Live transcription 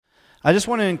I just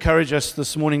want to encourage us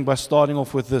this morning by starting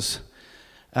off with this.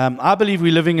 I believe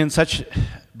we're living in such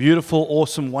beautiful,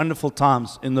 awesome, wonderful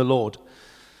times in the Lord.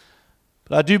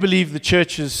 But I do believe the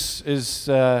church has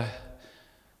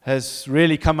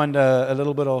really come under a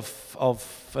little bit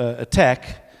of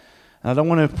attack. And I don't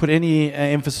want to put any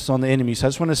emphasis on the enemy. So I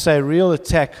just want to say a real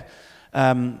attack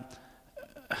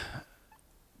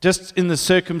just in the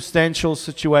circumstantial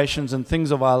situations and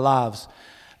things of our lives.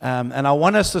 And I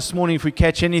want us this morning, if we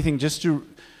catch anything, just to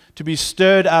be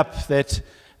stirred up that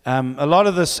a lot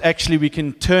of this, actually, we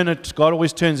can turn it. God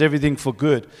always turns everything for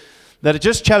good. That it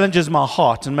just challenges my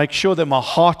heart and make sure that my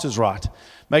heart is right.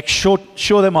 Make sure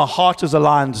that my heart is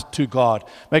aligned to God.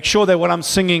 Make sure that what I'm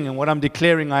singing and what I'm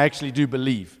declaring, I actually do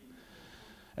believe.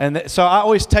 And so I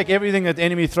always take everything that the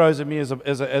enemy throws at me as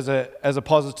a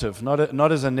positive,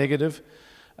 not as a negative.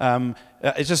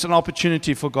 It's just an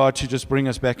opportunity for God to just bring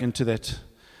us back into that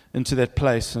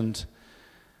place. And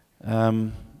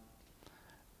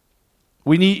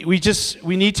we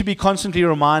need to be constantly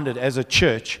reminded as a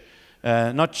church,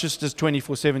 not just as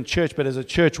 24/7 church, but as a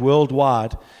church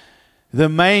worldwide. The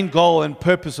main goal and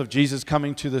purpose of Jesus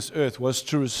coming to this earth was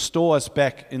to restore us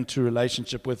back into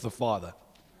relationship with the Father.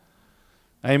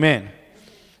 Amen.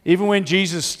 Even when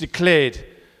Jesus declared,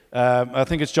 I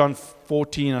think it's John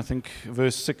 14, I think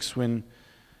verse 6, when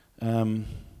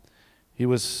he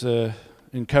was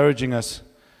encouraging us,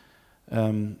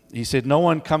 he said, no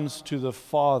one comes to the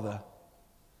Father.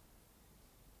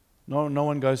 No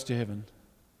one goes to heaven.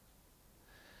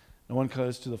 No one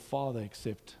goes to the Father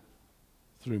except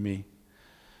through me.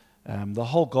 The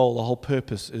whole goal, the whole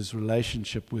purpose is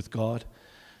relationship with God.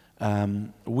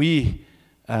 We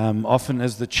often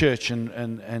as the church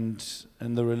and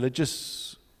the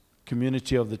religious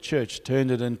community of the church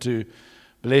turned it into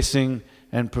blessing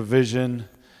and provision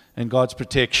and God's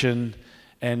protection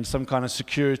and some kind of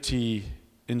security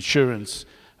insurance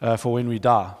for when we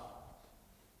die.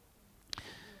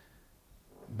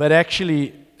 But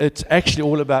actually, it's actually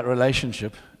all about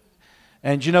relationship.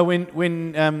 And you know,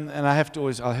 when and I'll have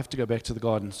to go back to the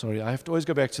garden. Sorry, I have to always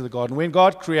go back to the garden. When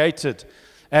God created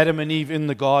Adam and Eve in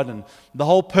the garden, the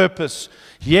whole purpose,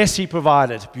 yes, He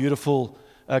provided beautiful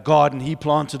garden. He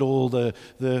planted all the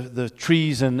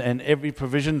trees and every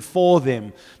provision for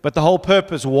them. But the whole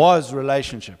purpose was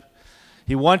relationship.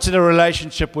 He wanted a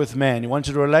relationship with man. He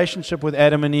wanted a relationship with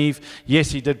Adam and Eve.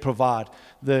 Yes, He did provide.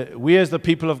 We as the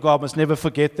people of God must never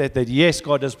forget that yes,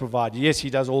 God does provide. Yes, He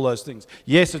does all those things.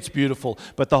 Yes, it's beautiful.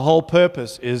 But the whole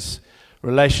purpose is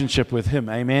relationship with Him.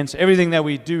 Amen. So everything that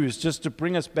we do is just to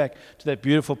bring us back to that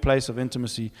beautiful place of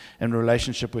intimacy and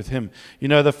relationship with Him. You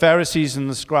know, the Pharisees and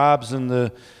the scribes and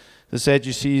the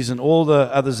Sadducees and all the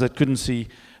others that couldn't see,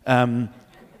 they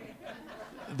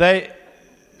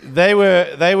were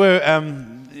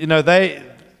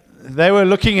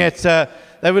looking at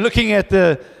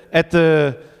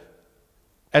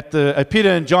Peter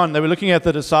and John. They were looking at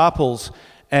the disciples.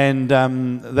 And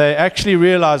they actually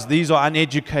realized these are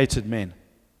uneducated men.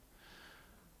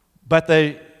 But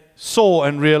they saw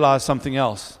and realized something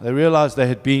else. They realized they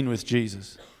had been with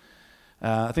Jesus.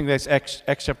 I think that's Acts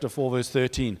chapter 4, verse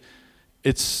 13.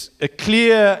 It's a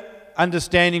clear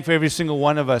understanding for every single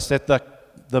one of us that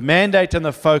the mandate and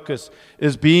the focus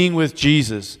is being with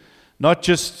Jesus, not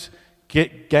just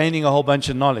gaining a whole bunch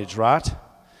of knowledge, right?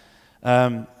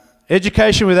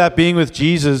 Education without being with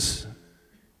Jesus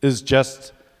is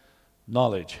just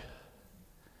knowledge.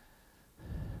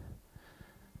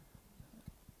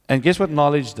 And guess what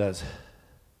knowledge does?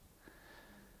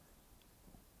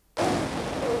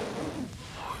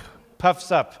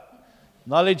 Puffs up.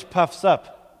 Knowledge puffs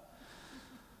up.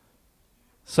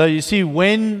 So you see,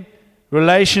 when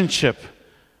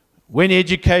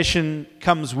education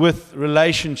comes with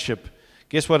relationship,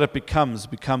 guess what it becomes?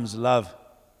 It becomes love.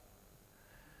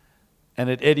 And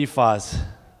it edifies.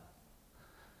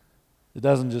 It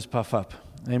doesn't just puff up.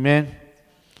 Amen?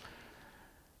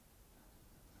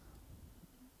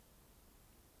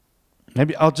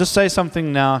 Maybe I'll just say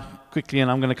something now quickly,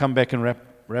 and I'm going to come back and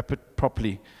wrap it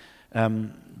properly.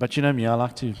 But you know me, I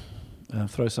like to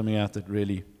throw something out that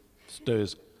really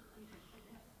stirs.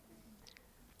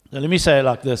 So let me say it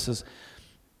like this.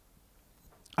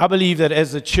 I believe that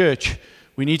as a church,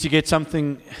 we need to get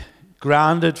something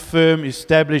grounded, firm,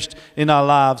 established in our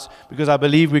lives, because I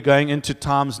believe we're going into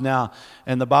times now,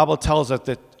 and the Bible tells us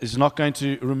that it's not going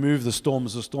to remove the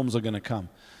storms are going to come.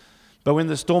 But when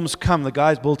the storms come, the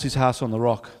guy's built his house on the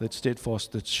rock that's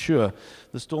steadfast, that's sure.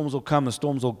 The storms will come, the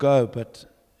storms will go, but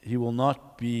he will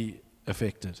not be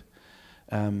affected.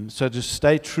 So to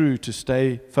stay true, to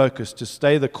stay focused, to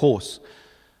stay the course.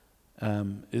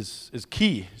 is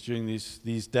key during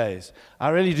these days. I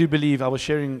really do believe, I was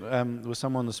sharing with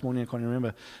someone this morning, I can't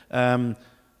remember,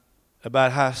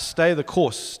 about how stay the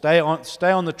course, stay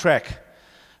on the track.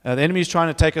 The enemy is trying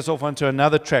to take us off onto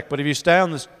another track, but if you stay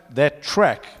on that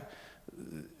track,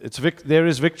 there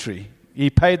is victory. He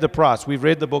paid the price. We've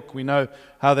read the book. We know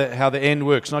how the end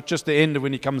works. Not just the end of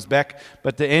when he comes back,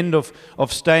 but the end of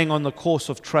staying on the course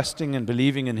of trusting and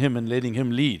believing in him and letting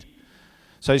him lead.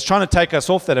 So he's trying to take us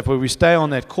off that if we stay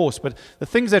on that course. But the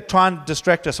things that try and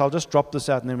distract us, I'll just drop this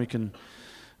out and then we can,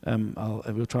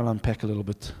 we'll try and unpack a little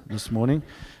bit this morning.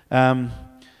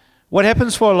 What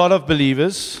happens for a lot of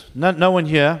believers, no one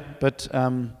here, but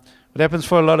what happens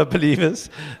for a lot of believers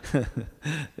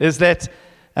is that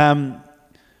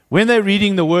when they're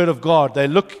reading the Word of God, they're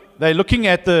looking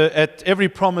at every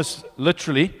promise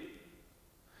literally,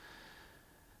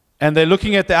 and they're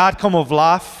looking at the outcome of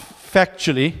life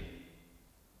factually,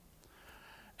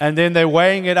 and then they're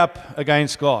weighing it up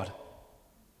against God.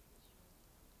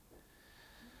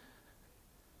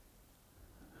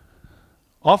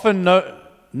 Often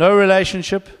no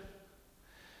relationship,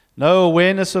 no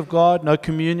awareness of God, no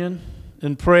communion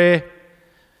in prayer,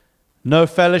 no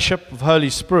fellowship of Holy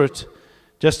Spirit,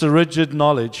 just a rigid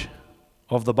knowledge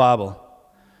of the Bible.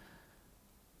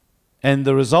 And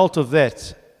the result of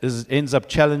that ends up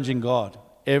challenging God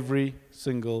every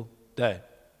single day.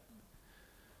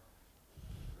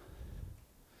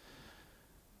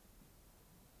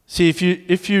 See,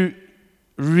 if you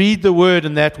read the Word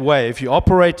in that way, if you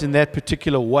operate in that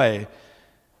particular way,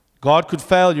 God could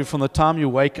fail you from the time you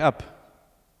wake up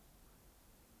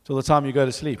till the time you go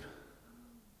to sleep.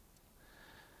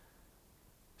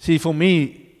 See, for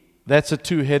me, that's a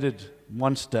two-headed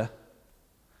monster.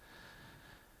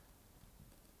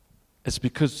 It's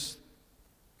because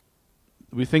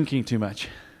we're thinking too much.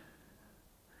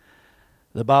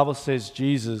 The Bible says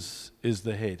Jesus is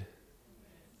the head.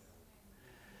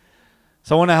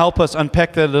 So I want to help us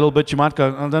unpack that a little bit. You might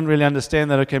go, I don't really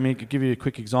understand that. Okay, let me give you a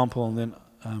quick example, and then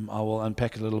I will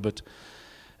unpack it a little bit.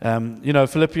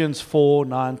 Philippians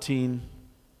 4:19.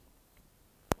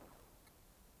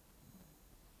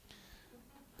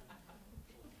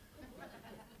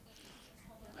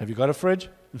 Have you got a fridge?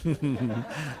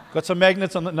 Got some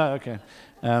magnets on the... No, okay.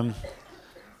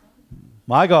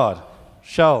 My God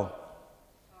shall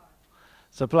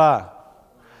supply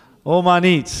all my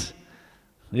needs.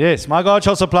 Yes, my God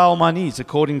shall supply all my needs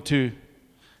according to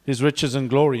his riches and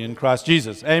glory in Christ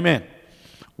Jesus. Amen.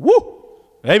 Woo!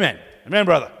 Amen. Amen,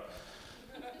 brother.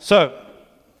 So,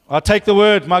 I'll take the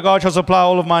word, my God shall supply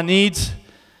all of my needs.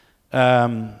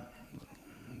 My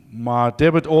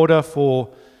debit order for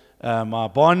my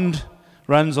bond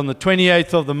runs on the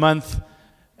 28th of the month,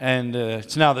 and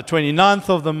it's now the 29th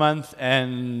of the month,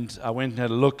 and I went and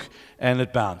had a look, and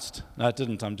it bounced. No, it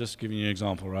didn't. I'm just giving you an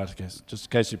example, right? Just in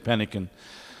case you panic.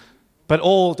 But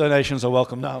all donations are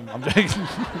welcome. No, I'm joking.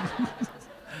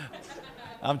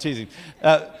 I'm teasing.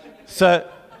 So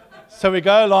we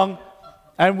go along,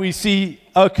 and we see,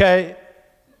 okay,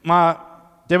 my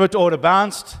debit order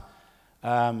bounced.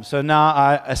 So now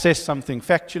I assess something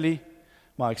factually,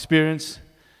 my experience,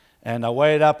 and I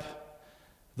weigh it up.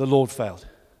 The Lord failed.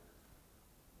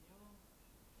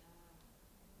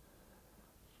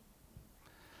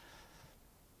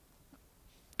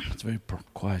 It's very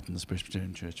quiet in the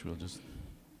Presbyterian Church. We'll just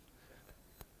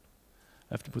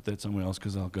have to put that somewhere else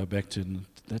because I'll go back to it.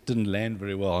 That didn't land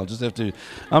very well. I'll just have to.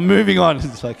 I'm moving on.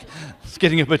 It's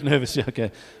getting a bit nervous. Yeah,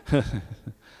 okay.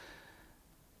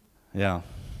 Yeah.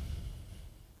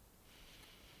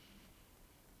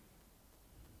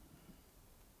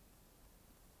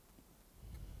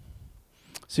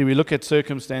 See, we look at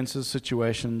circumstances,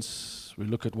 situations, we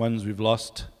look at ones we've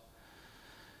lost,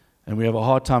 and we have a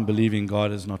hard time believing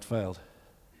God has not failed.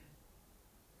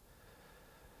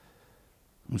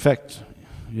 In fact,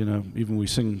 even we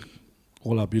sing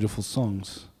all our beautiful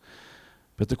songs,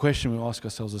 but the question we ask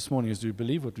ourselves this morning is, do we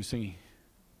believe what we're singing?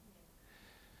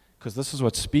 Because this is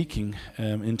what's speaking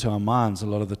into our minds a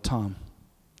lot of the time.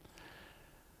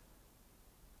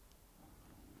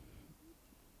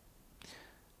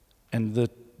 And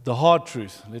the hard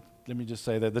truth, let me just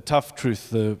say that, the tough truth,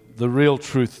 the real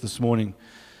truth this morning,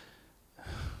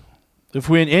 if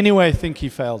we in any way think he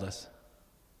failed us,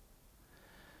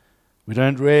 we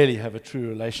don't really have a true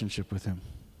relationship with him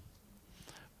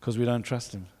because we don't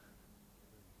trust him.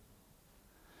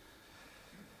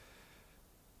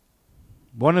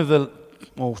 One of the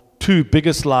two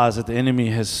biggest lies that the enemy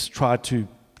has tried to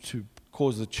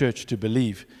cause the church to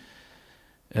believe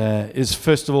is,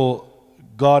 first of all,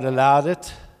 God allowed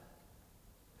it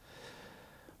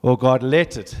or God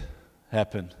let it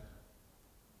happen.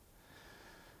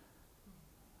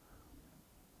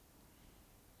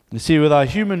 You see, with our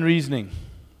human reasoning,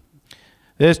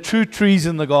 there's two trees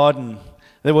in the garden.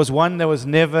 There was one that was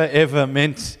never, ever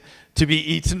meant to be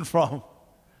eaten from.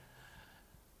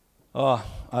 Oh,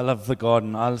 I love the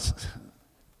garden.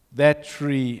 That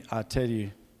tree, I tell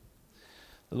you,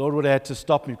 the Lord would have had to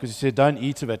stop me because He said, don't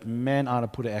eat of it. Man, I'd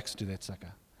have put an axe to that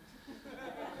sucker.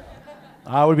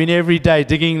 I would have been every day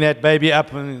digging that baby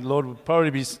up, and the Lord would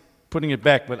probably be putting it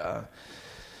back. But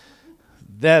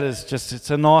that is just, it's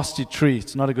a nasty tree.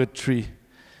 It's not a good tree.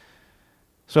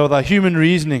 So with our human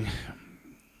reasoning,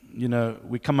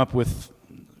 we come up with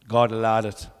God allowed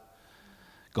it.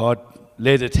 God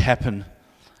let it happen.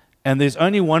 And there's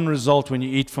only one result when you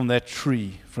eat from that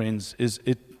tree, friends, is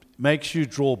it makes you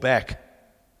draw back,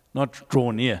 not draw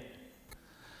near.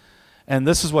 And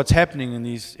this is what's happening in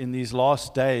these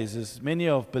last days, is many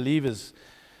of believers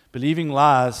believing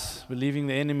lies, believing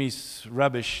the enemy's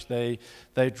rubbish, they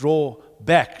draw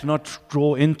back, not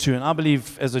draw into. And I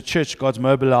believe as a church, God's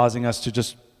mobilizing us to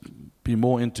just be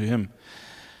more into Him.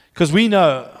 Because we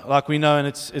know, and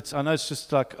it's I know it's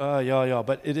just like, oh, yeah,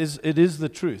 but it is the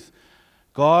truth.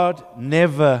 God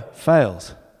never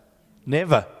fails.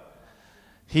 Never.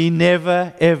 He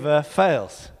never, ever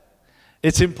fails.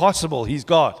 It's impossible. He's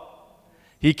God.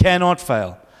 He cannot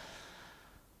fail.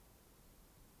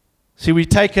 See, we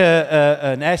take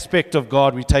an aspect of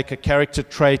God, we take a character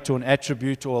trait or an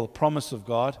attribute or a promise of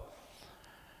God,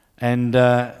 and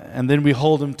then we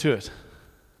hold Him to it.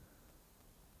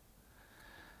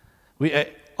 We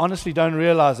honestly don't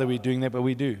realize that we're doing that, but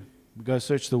we do. We go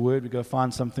search the Word, we go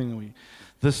find something,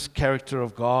 this character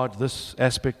of God, this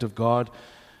aspect of God,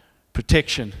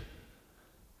 protection.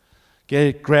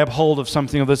 Grab hold of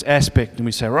something of this aspect, and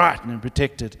we say, right, and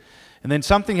protect it. And then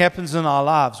something happens in our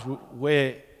lives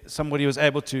where somebody was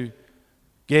able to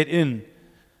get in,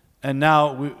 and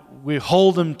now we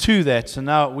hold them to that. So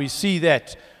now we see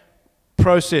that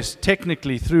process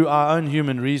technically through our own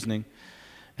human reasoning,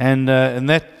 and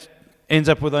that ends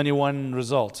up with only one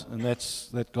result, and that's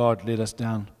that God let us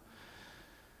down,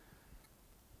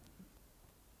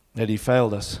 that He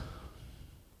failed us.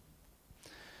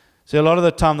 See, a lot of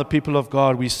the time, the people of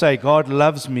God, we say, God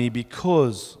loves me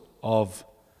because of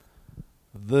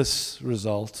this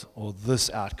result or this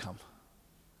outcome.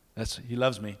 He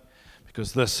loves me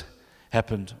because this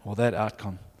happened or that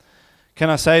outcome. Can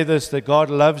I say this, that God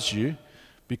loves you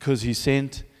because He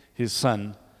sent His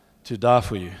Son to die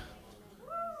for you?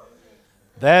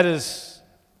 That is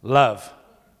love.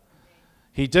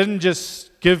 He didn't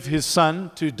just give His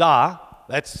Son to die.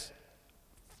 That's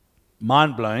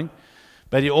mind-blowing.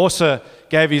 But He also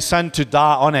gave His Son to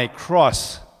die on a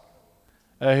cross,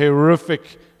 a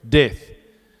horrific death.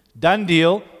 Done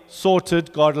deal,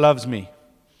 sorted, God loves me.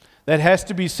 That has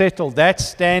to be settled. That's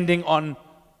standing on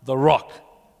the rock.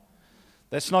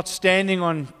 That's not standing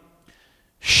on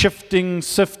shifting,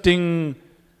 sifting,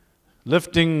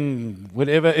 lifting,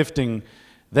 whatever ifting.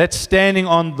 That's standing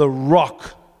on the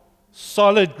rock,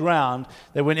 solid ground,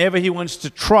 that whenever He wants to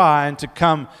try and to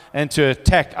come and to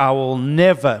attack, I will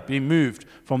never be moved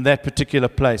from that particular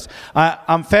place.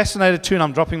 I'm fascinated too, and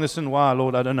I'm dropping this in, why,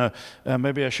 Lord, I don't know,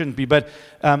 maybe I shouldn't be, but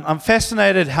I'm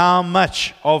fascinated how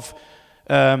much of,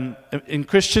 in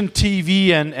Christian TV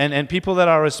and people that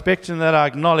I respect and that I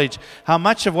acknowledge, how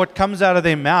much of what comes out of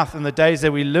their mouth in the days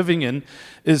that we're living in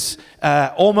is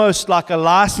almost like a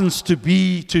license to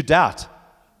doubt.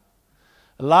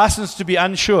 A license to be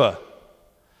unsure.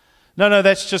 No,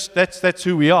 that's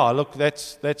who we are. Look,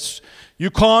 that's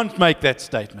you can't make that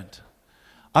statement.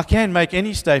 I can make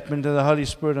any statement that the Holy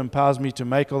Spirit empowers me to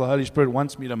make or the Holy Spirit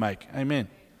wants me to make. Amen.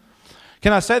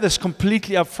 Can I say this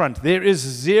completely up front? There is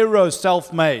zero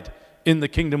self-made in the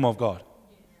kingdom of God.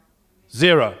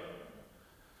 Zero.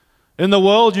 In the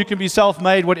world, you can be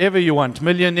self-made whatever you want.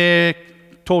 Millionaire,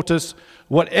 tortoise,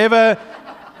 whatever.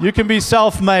 You can be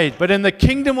self-made. But in the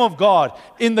kingdom of God,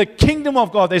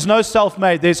 there's no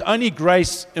self-made. There's only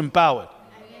grace empowered.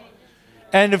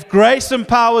 And if grace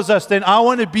empowers us, then I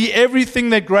want to be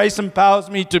everything that grace empowers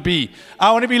me to be.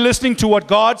 I want to be listening to what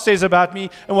God says about me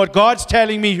and what God's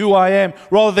telling me who I am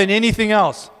rather than anything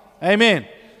else. Amen.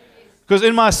 Because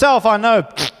in myself, I know.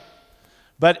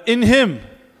 But in Him,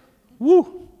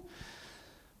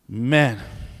 man,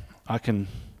 I can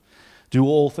do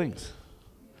all things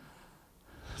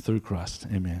through Christ.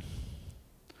 Amen.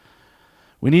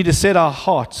 We need to set our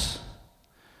hearts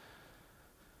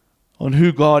on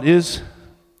who God is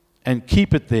and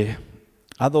keep it there.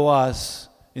 Otherwise,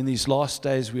 in these last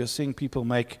days, we are seeing people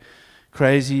make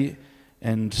crazy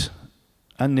and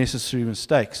unnecessary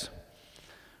mistakes.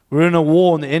 We're in a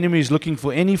war, and the enemy is looking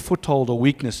for any foothold or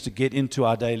weakness to get into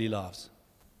our daily lives.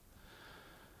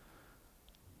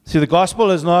 See, the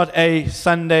gospel is not a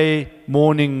Sunday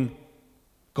morning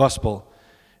gospel.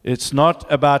 It's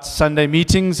not about Sunday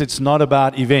meetings. It's not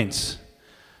about events.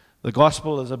 The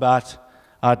gospel is about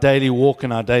our daily walk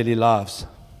and our daily lives.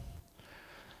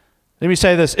 Let me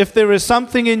say this. If there is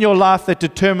something in your life that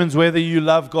determines whether you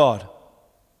love God,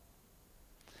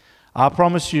 I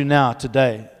promise you now,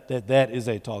 today, that that is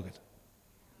a target.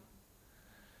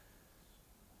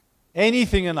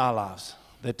 Anything in our lives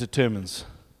that determines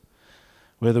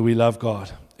whether we love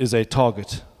God is a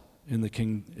target in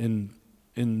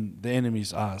the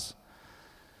enemy's eyes.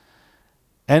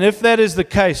 And if that is the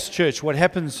case, church, what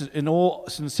happens in all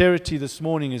sincerity this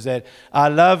morning is that our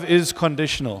love is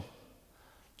conditional.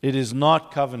 It is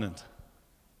not covenant.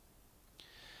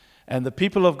 And the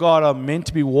people of God are meant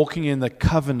to be walking in the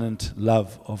covenant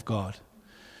love of God.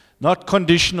 Not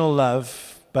conditional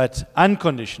love, but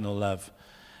unconditional love.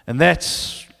 And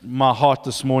that's my heart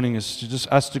this morning, is to just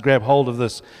us to grab hold of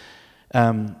this.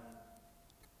 I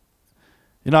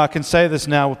can say this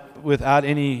now without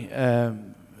any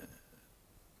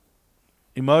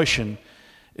emotion,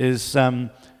 is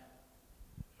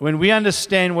when we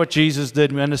understand what Jesus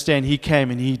did, we understand He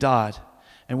came and He died,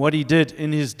 and what He did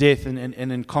in His death and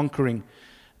in conquering.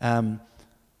 My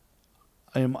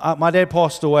dad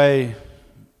passed away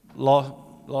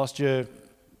last year,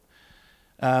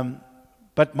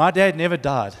 but my dad never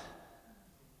died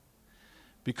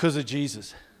because of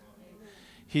Jesus.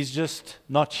 He's just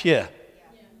not here.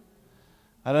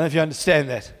 I don't know if you understand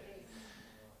that.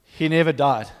 He never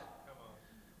died.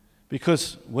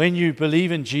 Because when you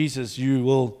believe in Jesus, you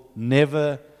will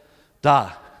never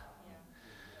die.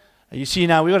 You see,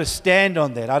 now we've got to stand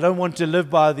on that. I don't want to live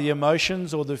by the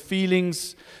emotions or the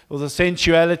feelings or the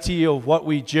sensuality of what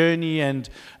we journey and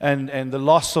the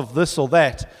loss of this or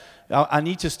that. I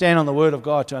need to stand on the Word of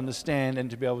God to understand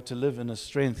and to be able to live in His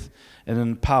strength and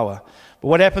in power. But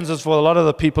what happens is, for a lot of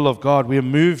the people of God, we are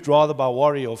moved rather by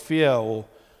worry or fear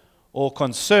or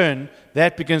concern.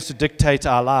 That begins to dictate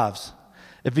our lives.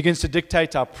 It begins to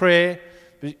dictate our prayer,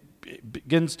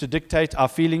 begins to dictate our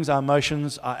feelings, our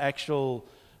emotions, our actual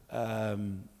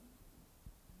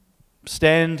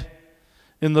stand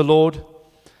in the Lord.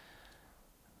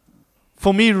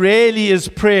 For me, rarely is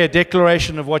prayer a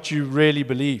declaration of what you really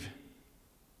believe.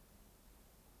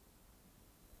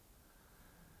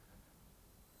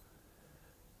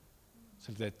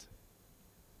 So that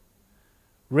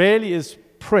rarely is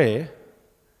prayer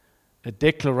a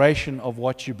declaration of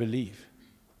what you believe.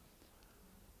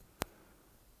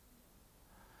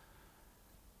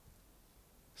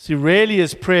 See, rarely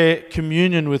is prayer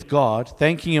communion with God,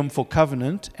 thanking Him for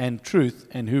covenant and truth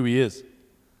and who He is.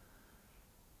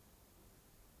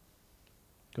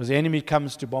 Because the enemy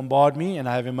comes to bombard me and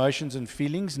I have emotions and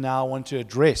feelings. Now I want to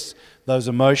address those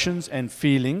emotions and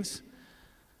feelings.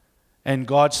 And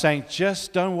God's saying,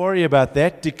 just don't worry about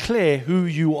that. Declare who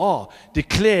you are.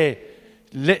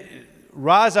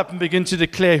 Rise up and begin to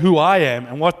declare who I am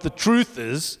and what the truth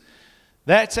is.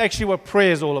 That's actually what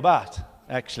prayer is all about,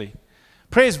 actually.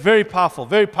 Prayer is very powerful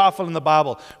in the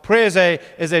Bible. Prayer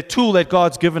is a tool that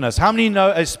God's given us. How many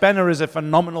know a spanner is a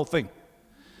phenomenal thing?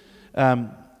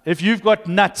 If you've got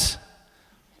nuts,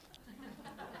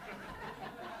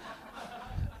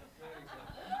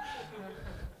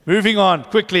 moving on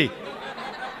quickly.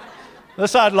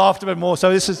 This side laughed a bit more,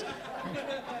 so it's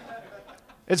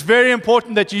very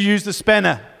important that you use the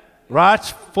spanner, right,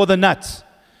 for the nuts.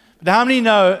 But how many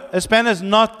know a spanner is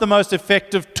not the most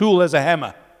effective tool as a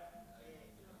hammer?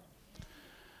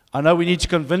 I know we need to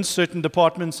convince certain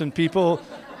departments and people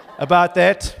about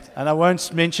that, and I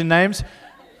won't mention names.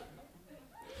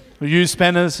 We use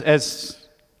spanners as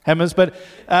hammers, but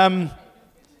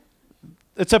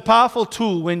it's a powerful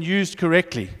tool when used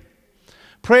correctly.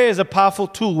 Prayer is a powerful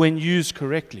tool when used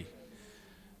correctly.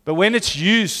 But when it's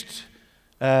used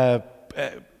and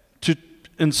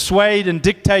swayed and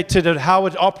dictated at how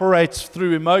it operates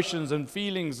through emotions and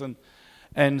feelings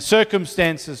and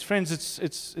circumstances, friends,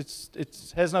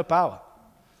 it has no power.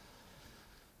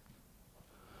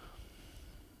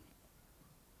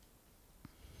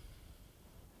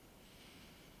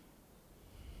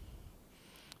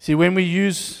 See, when we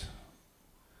use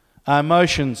our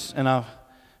emotions and our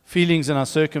feelings and our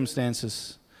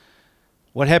circumstances,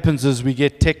 what happens is we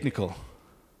get technical.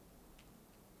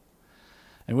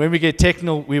 And when we get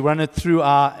technical, we run it through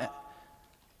our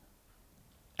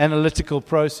analytical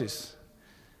process.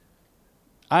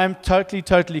 I am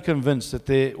totally convinced that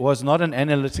there was not an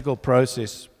analytical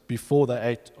process before they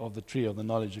ate of the tree of the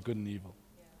knowledge of good and evil.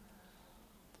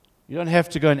 You don't have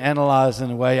to go and analyze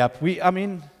and weigh up.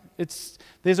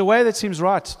 There's a way that seems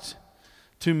right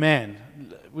to man.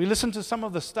 We listen to some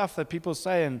of the stuff that people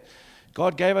say, and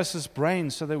God gave us this brain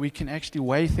so that we can actually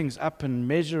weigh things up and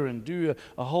measure and do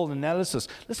a whole analysis.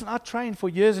 Listen, I trained for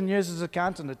years and years as an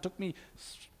accountant. It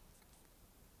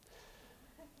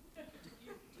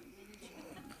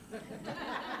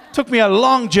took me a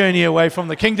long journey away from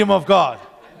the kingdom of God.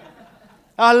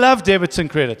 I love debits and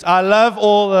credits. I love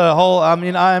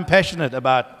I am passionate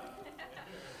about.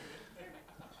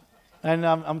 And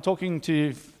I'm talking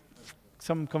to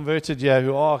some converted here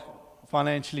who are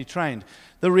financially trained.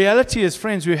 The reality is,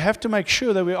 friends, we have to make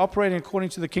sure that we're operating according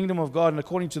to the kingdom of God and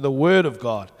according to the word of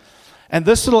God. And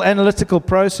this little analytical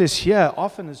process here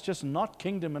often is just not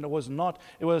kingdom, and it was not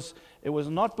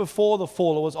before the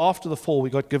fall, it was after the fall we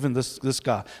got given this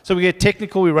guy. So we get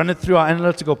technical, we run it through our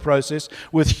analytical process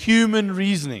with human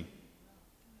reasoning.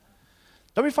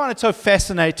 Don't we find it so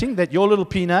fascinating that your little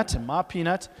peanut and my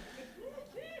peanut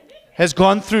has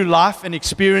gone through life and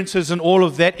experiences and all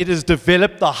of that. It has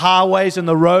developed the highways and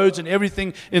the roads and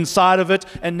everything inside of it.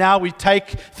 And now we take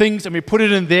things and we put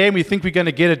it in there and we think we're going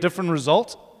to get a different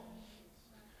result.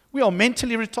 We are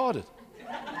mentally retarded.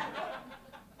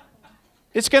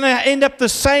 It's going to end up the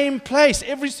same place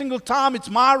every single time. It's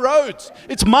my roads.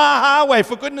 It's my highway.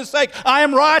 For goodness sake, I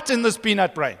am right in this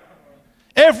peanut brain.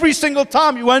 Every single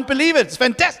time. You won't believe it. It's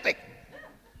fantastic.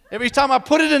 Every time I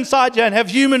put it inside you and have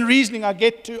human reasoning, I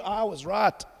get to, I was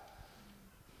right.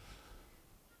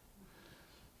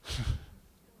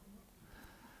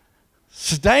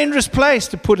 It's a dangerous place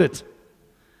to put it.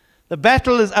 The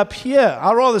battle is up here.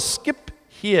 I'd rather skip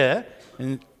here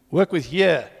and work with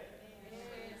here.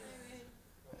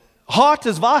 Heart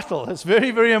is vital. It's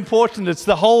very, very important. It's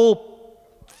the whole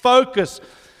focus.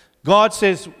 God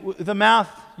says, with the mouth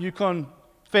you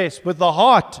confess, with the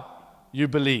heart you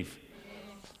believe.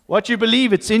 What you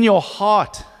believe, it's in your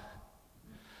heart.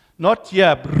 Not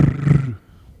here. Brrr.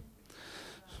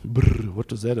 Brrr. What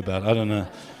was that about? I don't know.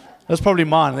 That's probably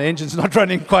mine. The engine's not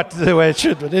running quite the way it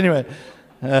should. But anyway,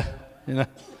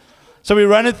 So we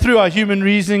run it through our human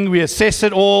reasoning. We assess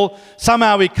it all.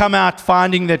 Somehow we come out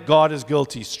finding that God is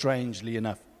guilty, strangely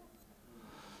enough.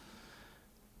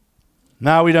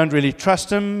 Now we don't really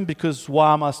trust Him because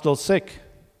why am I still sick?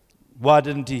 Why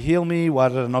didn't He heal me? Why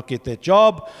did I not get that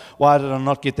job? Why did I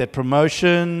not get that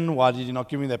promotion? Why did He not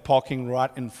give me that parking right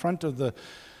in front of the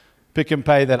Pick and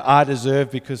Pay that I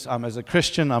deserve because I'm as a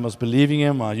Christian, I was believing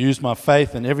Him, I used my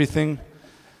faith and everything?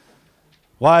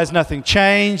 Why has nothing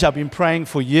changed? I've been praying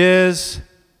for years.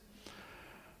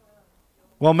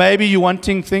 Well, maybe you're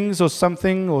wanting things or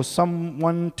something or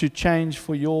someone to change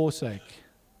for your sake.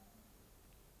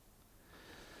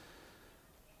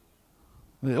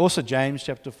 Also, James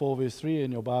chapter 4, verse 3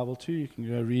 in your Bible too. You can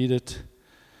go read it.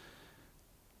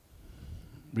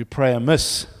 We pray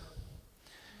amiss.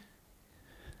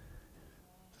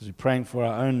 Because we're praying for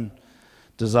our own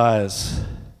desires.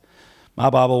 My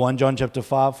Bible, 1 John chapter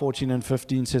 5, 14 and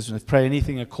 15 says, pray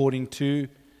anything according to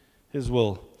His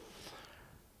will.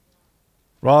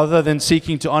 Rather than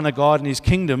seeking to honor God and His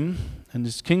kingdom and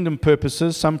His kingdom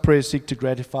purposes, some prayers seek to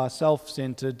gratify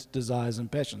self-centered desires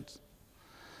and passions.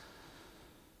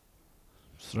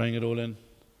 Throwing it all in.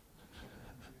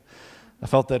 I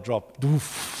felt that drop.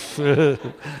 Oops.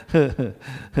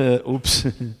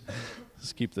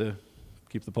 Just keep the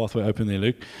pathway open there,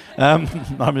 Luke.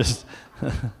 I'm just.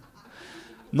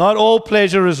 Not all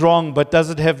pleasure is wrong, but does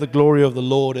it have the glory of the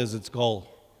Lord as its goal?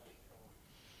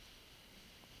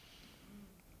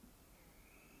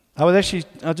 I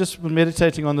just was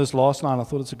meditating on this last night. I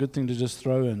thought it's a good thing to just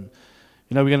throw in.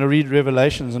 We're going to read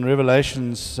Revelations, and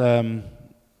Revelations.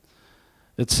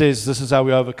 It says, this is how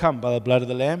we overcome, by the blood of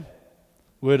the Lamb,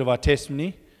 word of our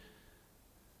testimony.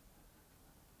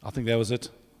 I think that was it.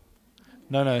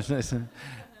 No.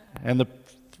 And the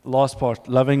last part,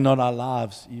 loving not our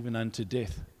lives, even unto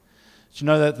death. Did you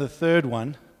know that the third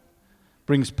one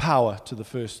brings power to the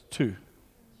first two?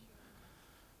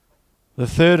 The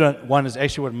third one is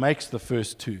actually what makes the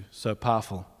first two so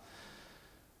powerful.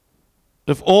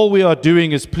 If all we are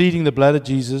doing is pleading the blood of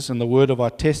Jesus and the word of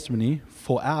our testimony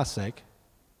for our sake,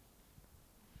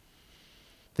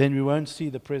 then we won't see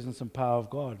the presence and power of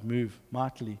God move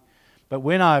mightily. But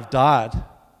when I've died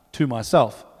to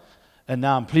myself, and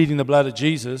now I'm pleading the blood of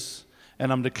Jesus,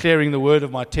 and I'm declaring the word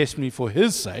of my testimony for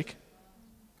His sake,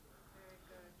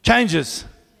 changes.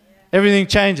 Everything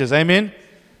changes. Amen?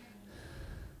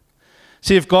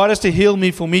 See, if God has to heal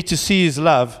me for me to see His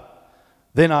love,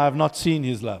 then I have not seen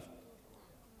His love.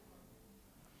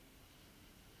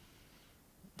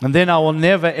 And then I will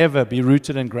never, ever be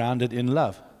rooted and grounded in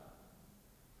love.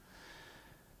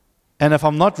 And if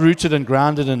I'm not rooted and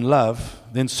grounded in love,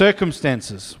 then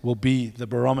circumstances will be the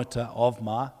barometer of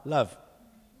my love.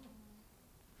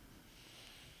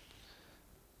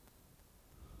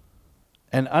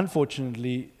 And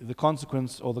unfortunately, the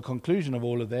consequence or the conclusion of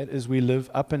all of that is we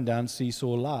live up and down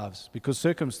seesaw lives because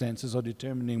circumstances are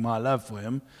determining my love for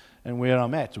Him and where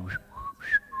I'm at.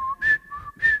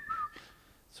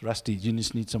 It's rusty. You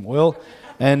just need some oil.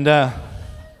 And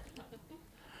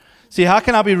see, how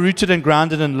can I be rooted and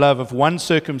grounded in love if one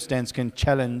circumstance can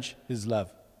challenge His love?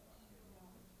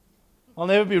 I'll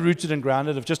never be rooted and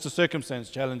grounded if just a circumstance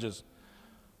challenges.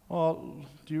 Oh,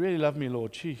 do you really love me,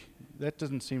 Lord? Gee, that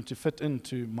doesn't seem to fit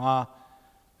into my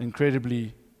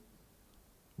incredibly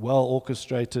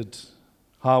well-orchestrated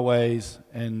highways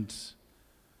and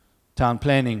town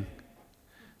planning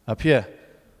up here.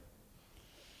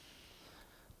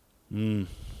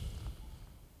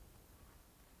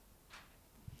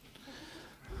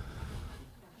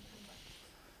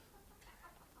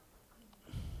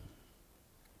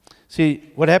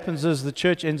 See, what happens is the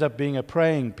church ends up being a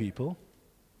praying people,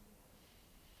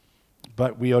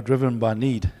 but we are driven by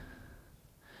need.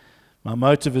 My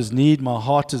motive is need. My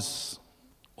heart is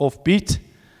offbeat.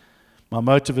 My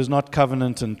motive is not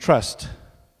covenant and trust.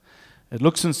 It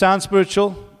looks and sounds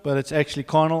spiritual, but it's actually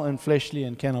carnal and fleshly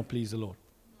and cannot please the Lord.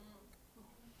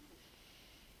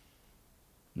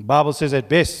 The Bible says at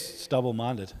best it's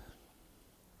double-minded.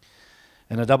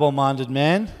 And a double-minded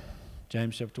man,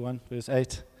 James chapter 1, verse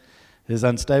 8, is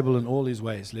unstable in all his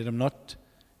ways. Let him not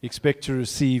expect to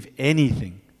receive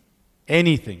anything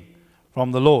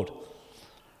from the Lord.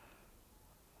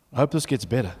 I hope this gets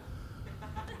better.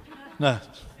 No,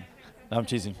 I'm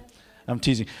teasing.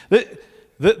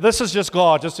 This is just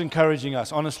God, just encouraging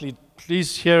us. Honestly,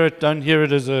 please hear it. Don't hear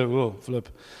it as a flip.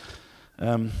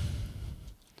 The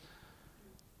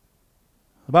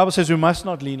Bible says we must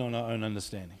not lean on our own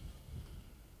understanding.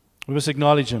 We must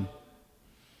acknowledge Him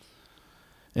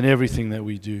in everything that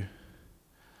we do.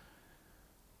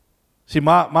 See,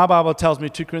 my Bible tells me,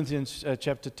 2 Corinthians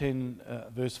chapter 10,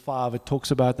 verse 5, it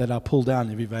talks about that I pull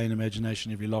down every vain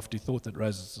imagination, every lofty thought that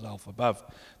raises itself above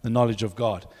the knowledge of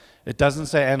God. It doesn't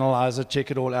say analyze it,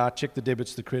 check it all out, check the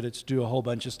debits, the credits, do a whole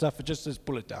bunch of stuff. It just says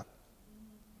pull it down.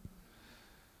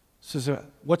 So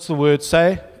what's the word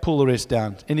say? Pull the rest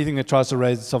down. Anything that tries to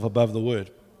raise itself above the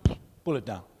word, pull it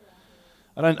down.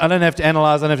 I don't have to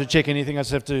analyze, I don't have to check anything, I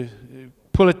just have to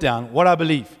pull it down. What I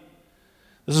believe.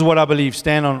 This is what I believe.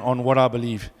 Stand on what I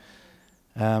believe.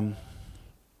 Let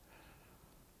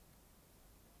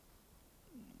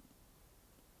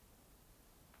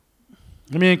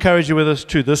me encourage you with this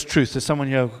too. This truth. There's someone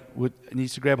here who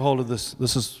needs to grab hold of this.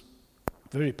 This is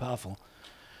very powerful.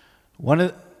 One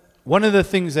of the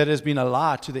things that has been a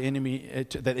lie to the enemy,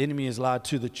 that enemy has lied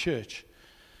to the church,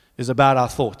 is about our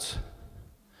thoughts.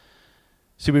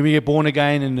 See, when we get born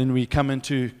again and then we come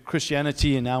into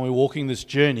Christianity and now we're walking this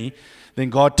journey, then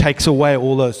God takes away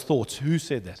all those thoughts. Who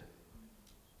said that?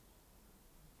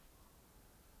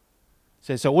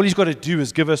 So all He's got to do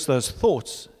is give us those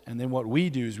thoughts, and then what we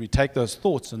do is we take those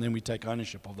thoughts and then we take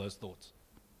ownership of those thoughts.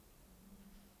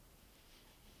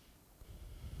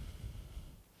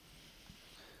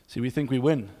 See, we think we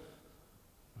win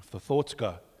if the thoughts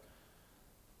go.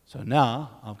 So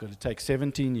now I've got to take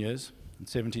 17 years, and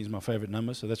 17 is my favorite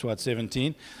number, so that's why it's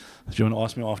 17. If you want to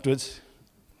ask me afterwards,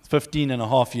 15 and a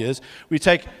half years. We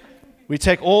take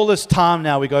all this time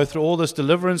now, we go through all this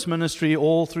deliverance ministry,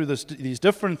 all through these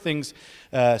different things,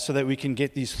 so that we can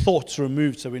get these thoughts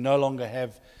removed, so we no longer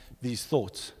have these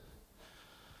thoughts.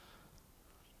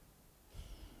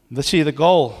 See, the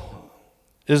goal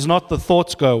is not the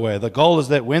thoughts go away. The goal is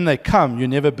that when they come, you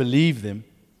never believe them,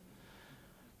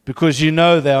 because you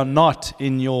know they are not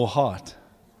in your heart.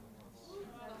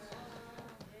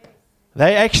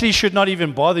 They actually should not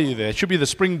even bother you there. It should be the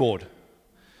springboard.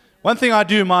 One thing I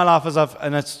do in my life is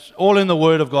and it's all in the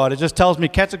Word of God. It just tells me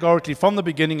categorically from the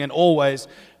beginning and always,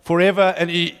 forever and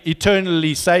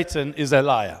eternally, Satan is a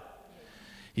liar.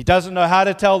 He doesn't know how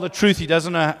to tell the truth. He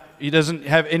doesn't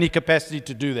have any capacity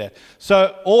to do that.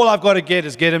 So all I've got to get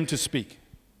him to speak.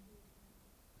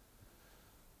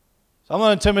 So I'm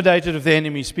not intimidated if the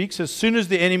enemy speaks. As soon as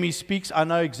the enemy speaks, I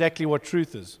know exactly what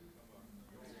truth is.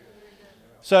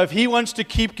 So if he wants to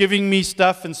keep giving me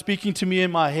stuff and speaking to me in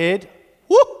my head,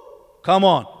 come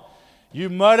on. You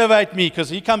motivate me, because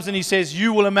he comes and he says,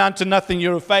 you will amount to nothing,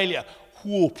 you're a failure.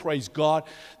 Praise God.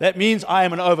 That means I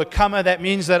am an overcomer. That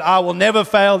means that I will never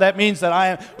fail. That means that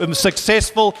I am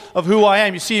successful of who I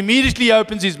am. You see, immediately he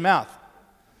opens his mouth.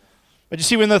 But you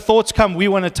see, when the thoughts come, we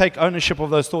want to take ownership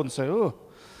of those thoughts and say,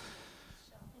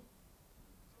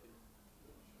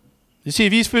 You see,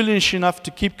 if he's foolish enough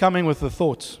to keep coming with the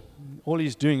thoughts, all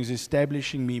he's doing is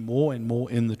establishing me more and more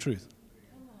in the truth.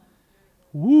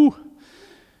 Woo!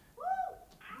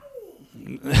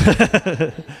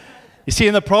 You see,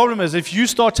 and the problem is if you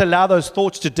start to allow those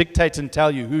thoughts to dictate and tell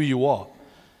you who you are,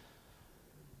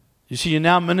 you see, you're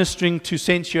now ministering to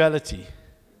sensuality.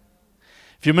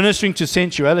 If you're ministering to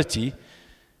sensuality,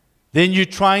 then you're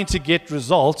trying to get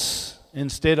results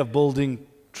instead of building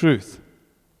truth.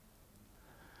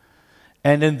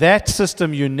 And in that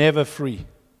system, you're never free.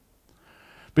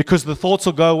 Because the thoughts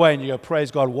will go away and you go, praise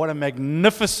God, what a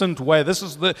magnificent way. This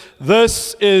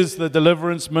is the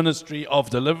deliverance ministry of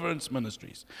deliverance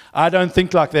ministries. I don't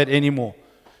think like that anymore.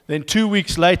 Then 2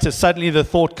 weeks later, suddenly the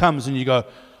thought comes and you go,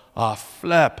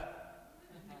 flip.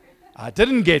 I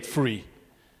didn't get free.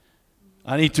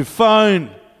 I need to phone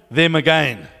them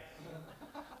again.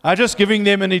 I'm just giving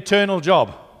them an eternal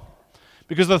job.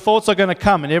 Because the thoughts are going to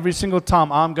come, and every single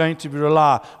time I'm going to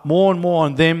rely more and more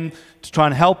on them to try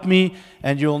and help me,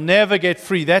 and you'll never get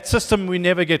free. That system, we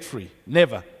never get free.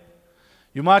 Never.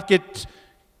 You might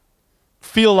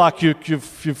feel like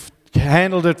you've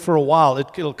handled it for a while.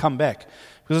 It'll come back.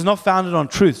 Because it's not founded on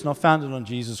truth. It's not founded on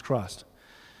Jesus Christ.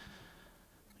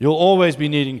 You'll always be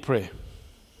needing prayer.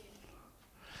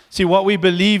 See, what we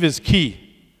believe is key.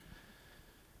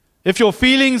 If your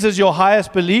feelings is your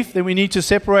highest belief, then we need to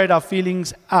separate our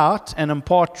feelings out and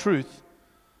impart truth.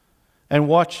 And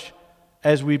watch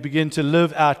as we begin to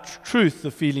live out truth,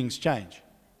 the feelings change.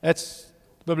 That's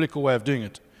the biblical way of doing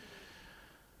it.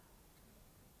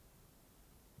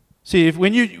 See,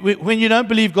 when you don't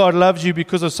believe God loves you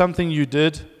because of something you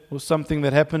did or something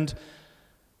that happened,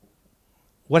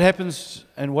 what happens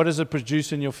and what does it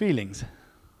produce in your feelings?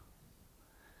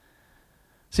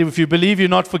 See, if you believe you're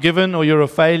not forgiven or you're a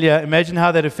failure, imagine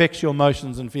how that affects your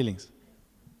emotions and feelings.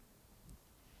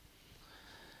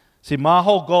 See, my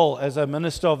whole goal as a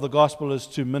minister of the gospel is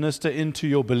to minister into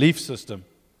your belief system,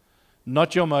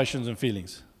 not your emotions and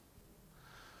feelings.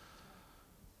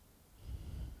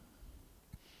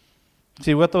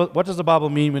 See, what does the Bible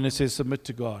mean when it says submit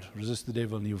to God, resist the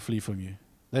devil and he will flee from you?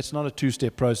 That's not a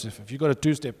two-step process. If you've got a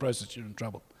two-step process, you're in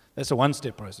trouble. That's a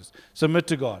one-step process. Submit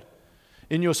to God.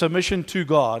 In your submission to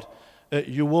God,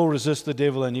 you will resist the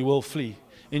devil and he will flee.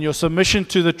 In your submission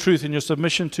to the truth, in your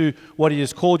submission to what he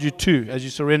has called you to, as you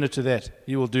surrender to that,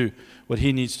 he will do what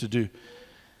he needs to do.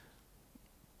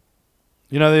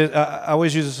 You know, I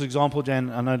always use this example, Jane.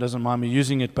 I know it doesn't mind me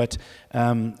using it, but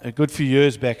a good few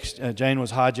years back, Jane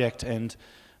was hijacked, and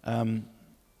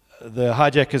the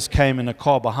hijackers came in a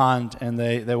car behind, and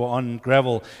they were on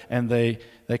gravel, and they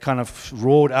kind of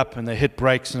roared up, and they hit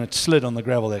brakes, and it slid on the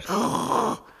gravel there,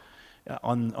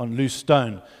 on loose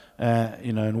stone,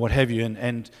 and what have you.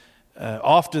 And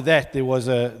after that, there was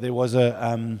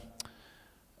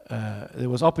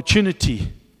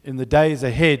opportunity in the days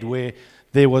ahead where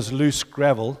there was loose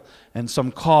gravel, and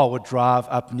some car would drive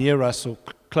up near us or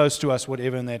close to us,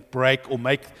 whatever, and they'd brake or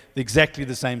make exactly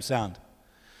the same sound.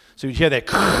 So you'd hear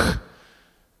that.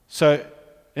 So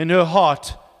in her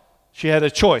heart, she had a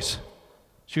choice.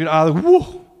 She could either,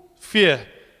 fear,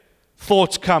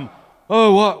 thoughts come.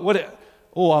 Oh, what?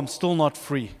 Oh, I'm still not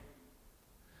free.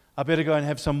 I better go and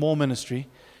have some more ministry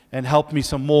and help me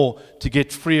some more to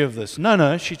get free of this.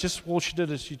 No, all she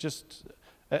did is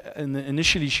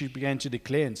initially she began to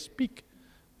declare and speak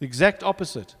the exact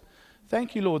opposite.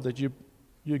 Thank you, Lord, that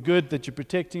you're good, that you're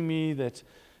protecting me, that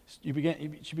she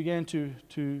began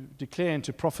to declare and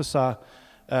to prophesy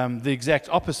the exact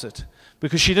opposite.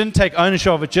 Because she didn't take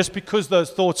ownership of it. Just because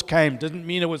those thoughts came didn't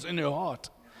mean it was in her heart.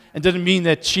 And didn't mean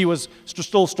that she was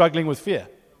still struggling with fear.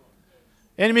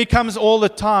 Enemy comes all the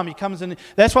time. He comes in.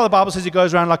 That's why the Bible says he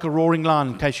goes around like a roaring lion,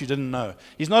 in case you didn't know.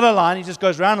 He's not a lion, he just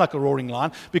goes around like a roaring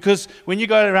lion. Because when you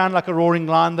go around like a roaring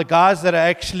lion, the guys that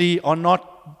are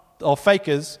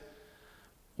fakers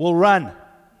will run.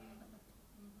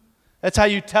 That's how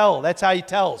you tell. That's how he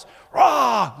tells.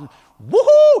 Rah!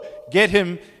 Woohoo! Get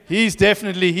him. He's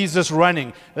just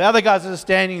running. The other guys are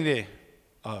standing there.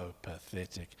 Oh,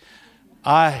 pathetic.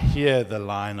 I hear the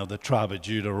Lion of the tribe of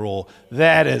Judah roar.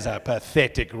 That is a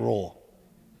pathetic roar.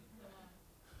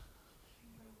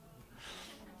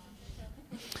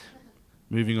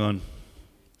 Moving on.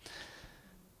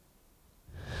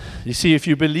 You see, if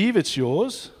you believe it's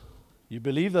yours, you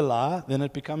believe the lie, then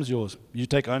it becomes yours. You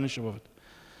take ownership of it.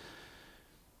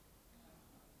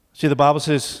 See, the Bible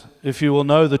says, if you will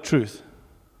know the truth,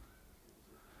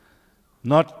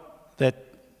 not that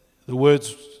the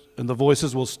words and the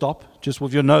voices will stop, just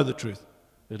if you know the truth,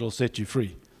 it'll set you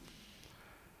free.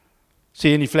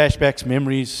 See, any flashbacks,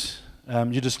 memories,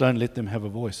 you just don't let them have a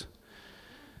voice.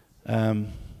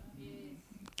 Can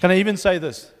I even say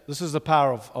this? This is the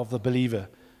power of the believer.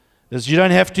 Is you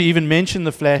don't have to even mention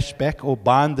the flashback or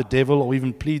bind the devil or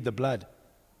even plead the blood.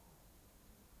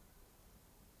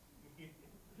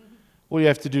 All you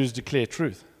have to do is declare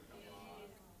truth.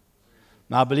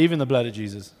 Now, I believe in the blood of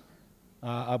Jesus.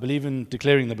 I believe in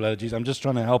declaring the blood of Jesus. I'm just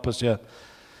trying to help us here.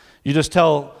 You just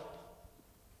tell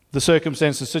the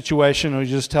circumstance, the situation, or you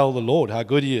just tell the Lord how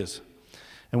good He is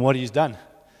and what He's done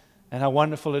and how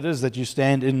wonderful it is that you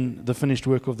stand in the finished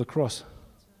work of the cross.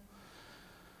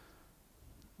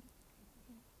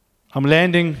 I'm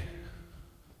landing.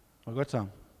 I've got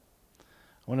time.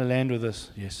 I want to land with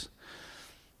this. Yes.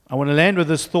 I want to land with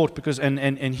this thought because,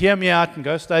 and hear me out and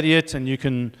go study it, and you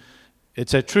can.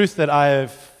 It's a truth that I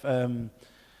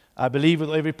believe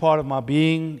with every part of my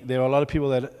being. There are a lot of people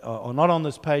that are not on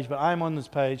this page, but I'm on this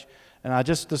page. And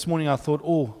this morning I thought,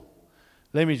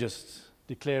 let me just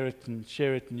declare it and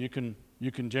share it, and you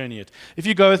can journey it. If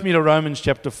you go with me to Romans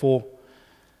chapter 4,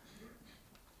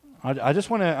 I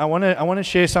want to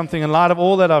share something in light of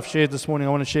all that I've shared this morning.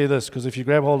 I want to share this because if you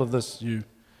grab hold of this,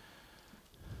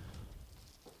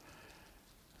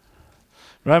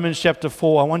 Romans chapter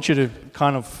 4. I want you to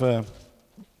kind of.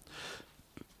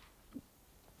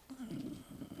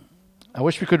 I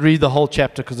wish we could read the whole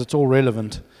chapter because it's all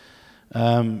relevant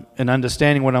in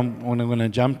understanding what I'm going to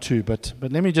jump to. But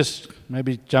let me just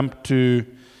maybe jump to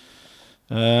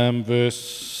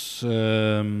verse.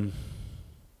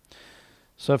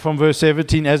 So from verse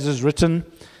 17, as is written,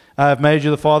 I have made you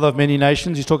the father of many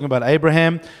nations. He's talking about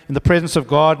Abraham in the presence of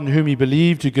God in whom he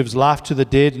believed, who gives life to the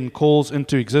dead and calls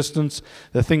into existence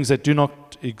the things that do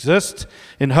not exist.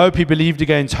 In hope he believed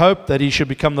against hope that he should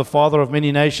become the father of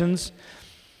many nations.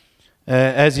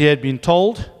 As he had been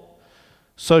told,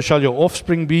 so shall your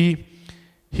offspring be.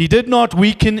 He did not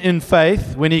weaken in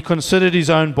faith when he considered his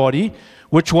own body,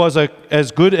 which was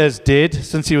as good as dead,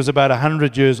 since he was about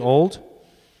 100 years old.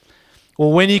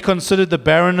 Or when he considered the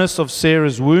barrenness of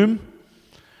Sarah's womb.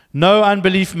 No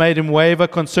unbelief made him waver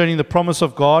concerning the promise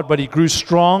of God, but he grew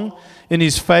strong in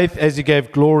his faith as he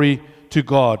gave glory to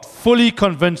God, fully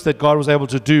convinced that God was able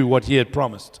to do what he had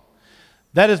promised.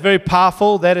 That is very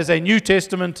powerful. That is a New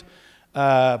Testament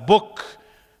book,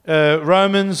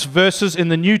 Romans, verses in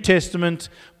the New Testament,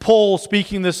 Paul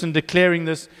speaking this and declaring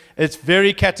this. It's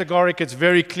very categoric, it's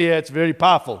very clear, it's very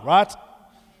powerful, right?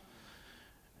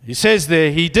 He says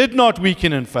there, he did not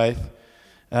weaken in faith.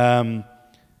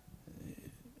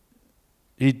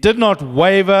 He did not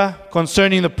waver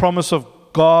concerning the promise of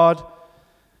God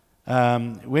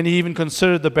when he even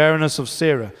considered the barrenness of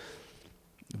Sarah.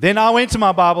 Then I went to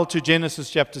my Bible to Genesis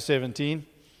chapter 17,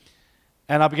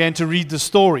 and I began to read the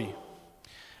story.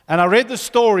 And I read the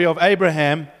story of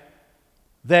Abraham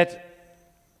that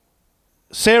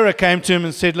Sarah came to him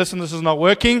and said, listen, this is not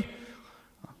working.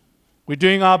 We're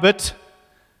doing our bit.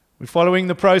 We're following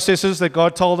the processes that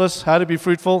God told us how to be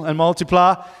fruitful and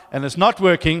multiply, and it's not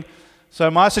working.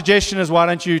 So my suggestion is, why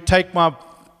don't you take my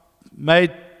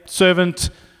maid servant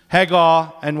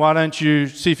Hagar, and why don't you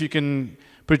see if you can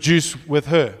produce with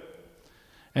her?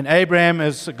 And Abraham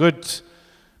is a good,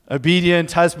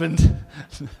 obedient husband.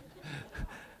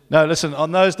 No, listen,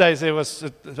 on those days there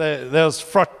was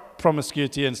fraught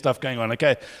promiscuity and stuff going on,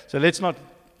 okay? So let's not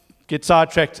get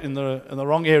sidetracked in the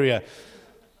wrong area.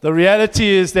 The reality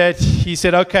is that he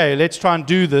said, okay, let's try and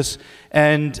do this.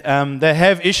 And they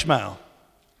have Ishmael.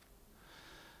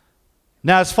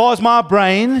 Now, as far as my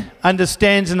brain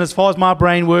understands and as far as my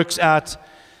brain works out,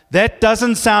 that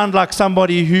doesn't sound like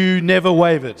somebody who never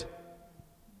wavered.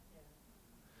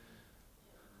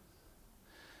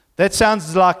 That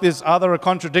sounds like there's either a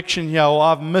contradiction here or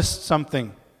I've missed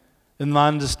something in my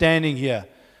understanding here.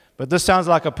 But this sounds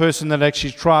like a person that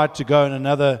actually tried to go in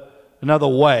another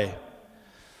way.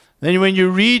 Then when you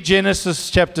read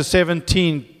Genesis chapter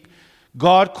 17,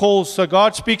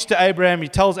 God speaks to Abraham. He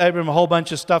tells Abraham a whole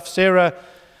bunch of stuff. Sarah,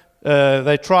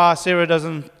 they try. Sarah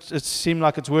doesn't seem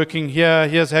like it's working here.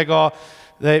 Here's Hagar.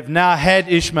 They've now had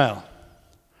Ishmael.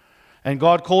 And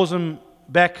God calls him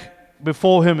back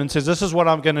before him and says, this is what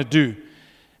I'm going to do.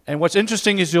 And what's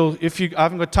interesting is I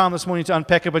haven't got time this morning to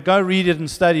unpack it, but go read it and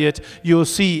study it. You'll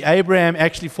see Abraham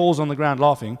actually falls on the ground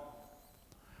laughing.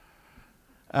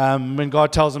 When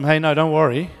God tells him, hey, no, don't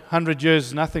worry. 100 years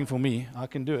is nothing for me. I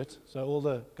can do it. So all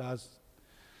the guys,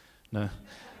 no,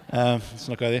 let's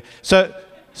not go there.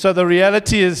 So the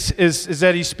reality is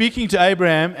that he's speaking to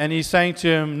Abraham and he's saying to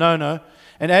him, no.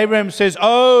 And Abraham says,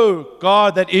 oh,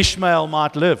 God, that Ishmael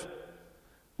might live,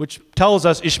 which tells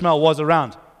us Ishmael was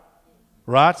around,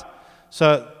 right?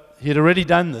 So he had already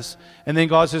done this. And then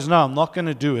God says, no, I'm not going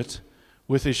to do it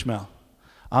with Ishmael.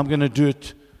 I'm going to do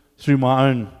it through my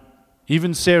own.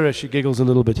 Even Sarah, she giggles a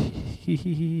little bit.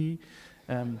 This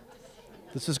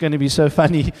is going to be so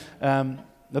funny.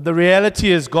 But the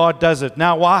reality is God does it.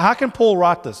 Now, how can Paul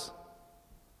write this?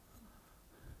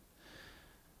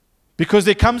 Because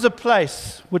there comes a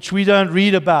place which we don't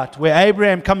read about where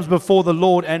Abraham comes before the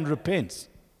Lord and repents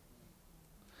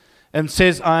and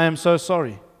says, I am so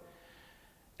sorry.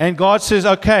 And God says,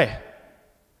 okay,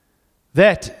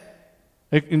 that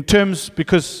in terms,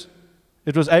 because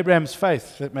it was Abraham's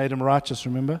faith that made him righteous,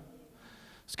 remember?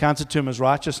 It's counted to him as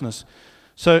righteousness.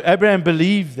 So Abraham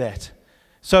believed that.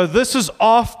 So this is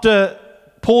after,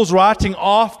 Paul's writing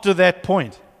after that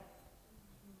point.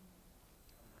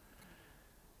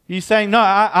 He's saying, no,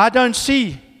 I don't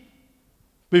see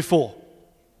before.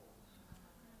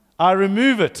 I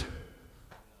remove it.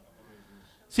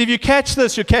 See, if you catch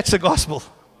this, you catch the gospel.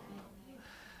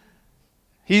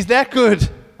 He's that good.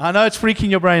 I know it's freaking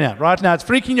your brain out. Right now, it's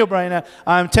freaking your brain out.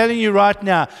 I'm telling you right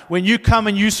now, when you come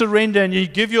and you surrender and you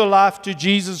give your life to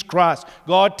Jesus Christ,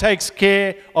 God takes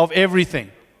care of everything.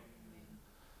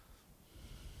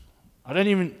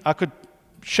 I could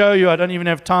show you, I don't even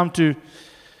have time to.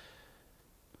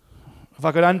 If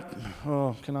I could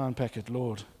can I unpack it,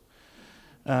 Lord?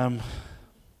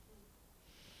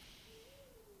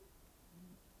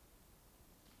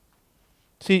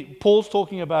 See, Paul's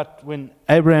talking about when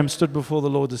Abraham stood before the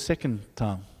Lord the second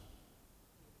time.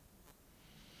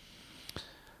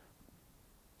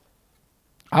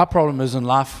 Our problem is in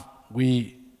life,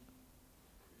 we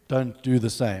don't do the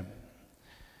same.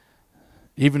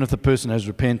 Even if the person has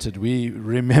repented, we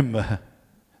remember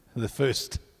the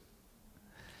first.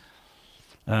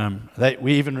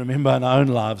 We even remember in our own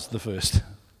lives the first.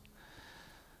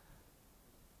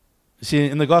 See,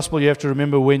 in the gospel, you have to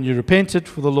remember when you repented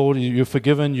for the Lord, you're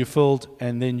forgiven, you're filled,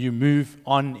 and then you move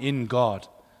on in God.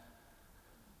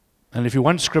 And if you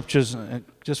want scriptures,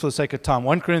 just for the sake of time,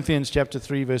 1 Corinthians chapter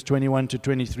 3, verse 21 to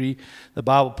 23, the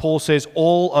Bible, Paul says,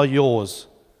 all are yours,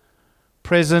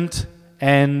 present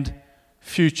and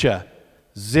future.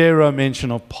 Zero mention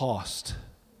of past.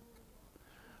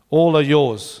 All are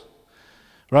yours.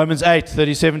 Romans 8,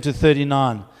 37 to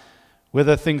 39,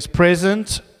 whether things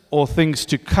present or things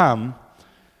to come,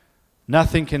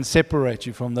 nothing can separate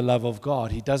you from the love of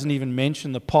God. He doesn't even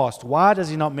mention the past. Why does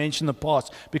he not mention the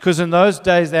past? Because in those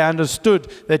days they understood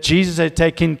that Jesus had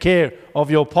taken care of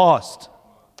your past.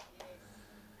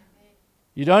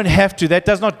 You don't have to. That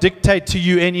does not dictate to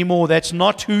you anymore. That's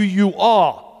not who you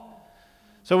are.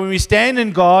 So when we stand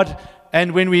in God,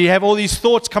 and when we have all these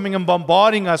thoughts coming and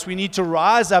bombarding us, we need to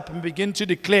rise up and begin to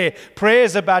declare. Prayer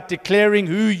is about declaring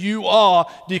who you are,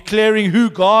 declaring who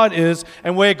God is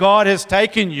and where God has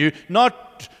taken you,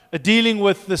 not dealing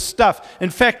with the stuff. In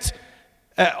fact,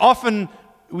 often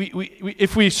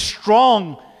if we're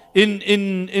strong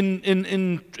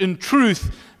in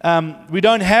truth, we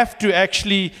don't have to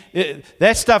actually,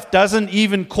 that stuff doesn't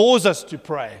even cause us to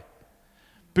pray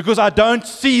because I don't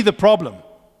see the problem.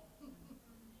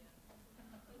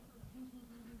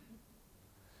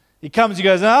 He comes, he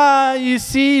goes, you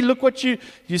see, look what you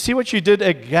see what you did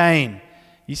again.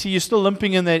 You see, you're still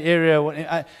limping in that area,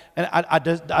 and I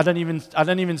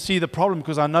don't even see the problem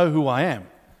because I know who I am.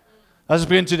 I just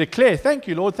begin to declare, thank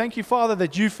you, Lord, thank you, Father,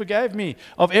 that you forgave me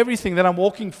of everything, that I'm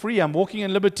walking free, I'm walking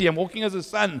in liberty, I'm walking as a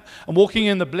son, I'm walking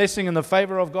in the blessing and the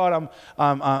favor of God.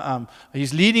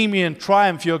 He's leading me in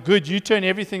triumph. You're good. You turn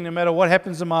everything, no matter what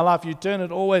happens in my life, you turn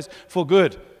it always for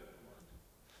good.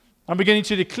 I'm beginning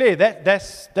to declare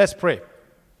that's prayer.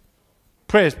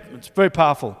 Prayer, it's very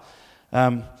powerful.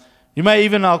 You may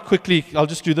even, I'll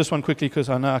just do this one quickly because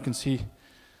I know I can see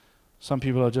some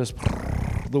people are just,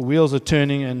 the wheels are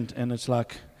turning and it's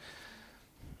like,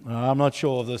 I'm not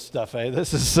sure of this stuff,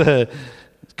 This is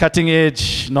cutting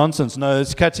edge nonsense. No,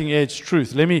 it's cutting edge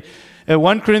truth.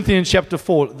 1 Corinthians chapter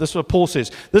 4, this is what Paul says.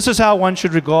 This is how one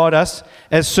should regard us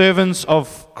as servants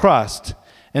of Christ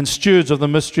and stewards of the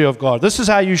mystery of God. This is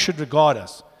how you should regard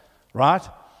us, right?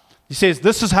 He says,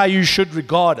 this is how you should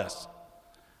regard us.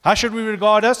 How should we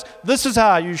regard us? This is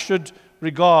how you should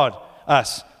regard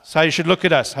us. It's how you should look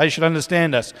at us, how you should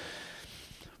understand us.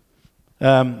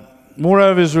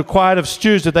 Moreover, it is required of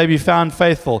stewards that they be found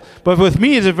faithful. But with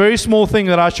me, it's a very small thing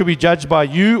that I should be judged by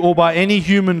you or by any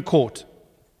human court.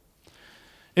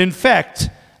 In fact,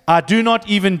 I do not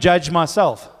even judge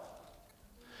myself.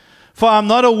 For I'm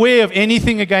not aware of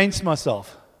anything against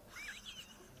myself.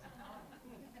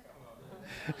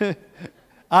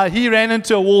 He ran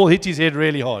into a wall, hit his head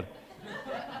really hard.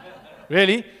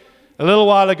 Really? A little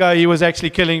while ago, he was actually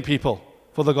killing people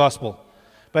for the gospel.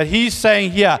 But he's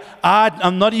saying here,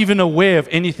 I'm not even aware of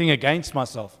anything against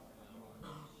myself.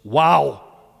 Wow.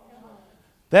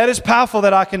 That is powerful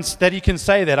that he can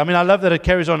say that. I mean, I love that it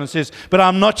carries on and says, but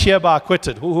I'm not hereby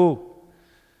acquitted. Hoo-hoo.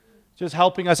 Just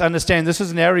helping us understand this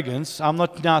isn't arrogance. I'm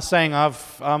not now saying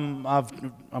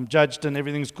I'm judged and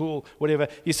everything's cool, whatever.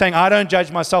 He's saying I don't judge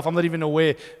myself. I'm not even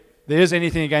aware there is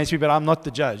anything against me, but I'm not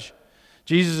the judge.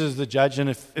 Jesus is the judge, and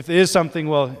if there is something,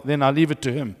 well, then I leave it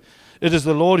to him. It is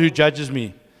the Lord who judges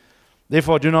me.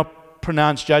 Therefore, do not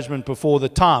pronounce judgment before the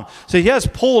time. So here's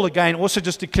Paul again, also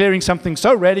just declaring something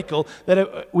so radical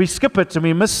that we skip it and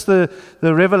we miss the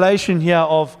revelation here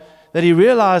of that he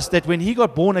realized that when he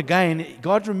got born again,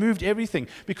 God removed everything.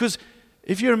 Because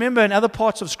if you remember in other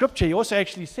parts of Scripture, he also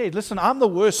actually said, listen, I'm the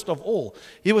worst of all.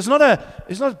 He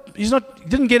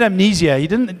didn't get amnesia.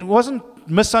 It wasn't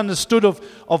misunderstood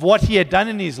of what he had done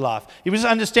in his life. He was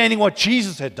understanding what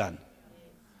Jesus had done.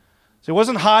 So he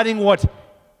wasn't hiding what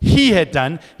he had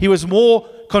done. He was more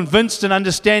convinced and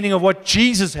understanding of what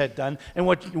Jesus had done and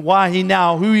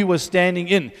who he was standing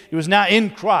in. He was now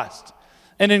in Christ.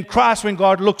 And in Christ, when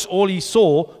God looks, all he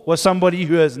saw was somebody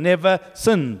who has never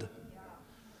sinned.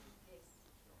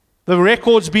 The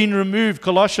record's been removed,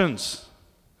 Colossians.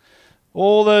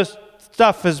 All the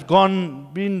stuff has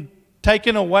been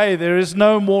taken away. There is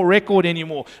no more record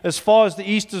anymore. As far as the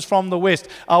east is from the west,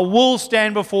 I will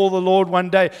stand before the Lord one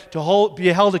day to be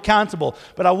held accountable.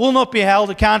 But I will not be held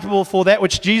accountable for that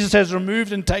which Jesus has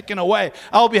removed and taken away.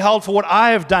 I'll be held for what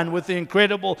I have done with the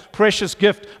incredible, precious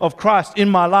gift of Christ in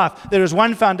my life. There is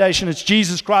one foundation, it's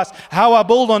Jesus Christ. How I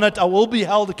build on it, I will be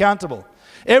held accountable.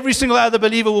 Every single other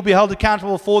believer will be held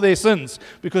accountable for their sins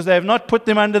because they have not put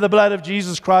them under the blood of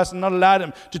Jesus Christ and not allowed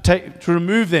him to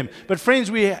remove them. But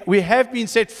friends, we have been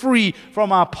set free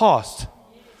from our past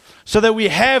so that we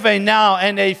have a now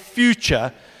and a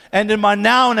future. And in my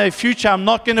now and a future, I'm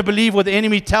not going to believe what the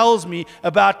enemy tells me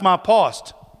about my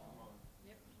past.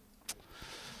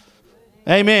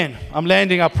 Amen. I'm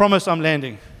landing. I promise I'm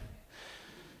landing.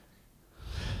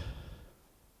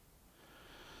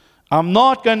 I'm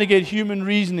not going to get human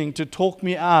reasoning to talk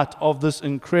me out of this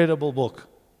incredible book.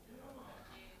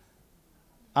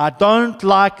 I don't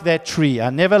like that tree. I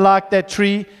never liked that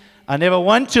tree. I never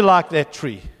want to like that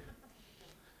tree.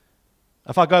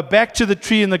 If I go back to the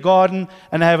tree in the garden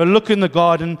and I have a look in the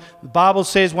garden, the Bible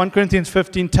says, 1 Corinthians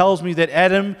 15 tells me that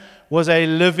Adam was a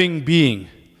living being.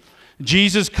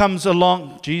 Jesus comes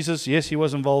along. Jesus, yes, he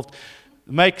was involved.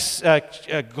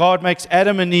 God makes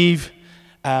Adam and Eve.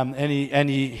 And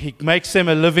he makes them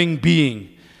a living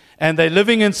being. And they're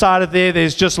living inside of there.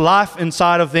 There's just life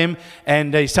inside of them.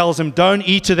 And he tells them, don't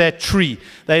eat of that tree.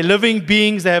 They're living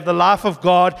beings. They have the life of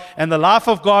God. And the life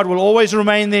of God will always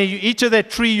remain there. You eat of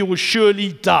that tree, you will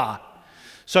surely die.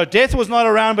 So death was not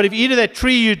around, but if you eat of that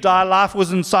tree, you die. Life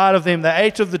was inside of them. They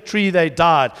ate of the tree, they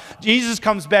died. Jesus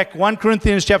comes back, 1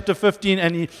 Corinthians chapter 15,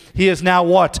 and he is now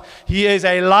what? He is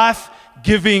a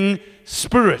life-giving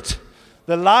spirit.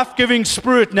 The life-giving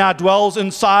spirit now dwells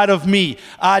inside of me.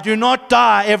 I do not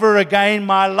die ever again.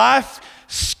 My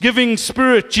life-giving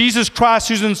spirit, Jesus Christ,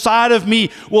 who's inside of me,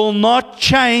 will not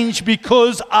change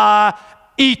because I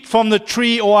eat from the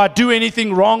tree or I do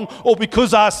anything wrong or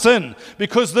because I sin.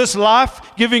 Because this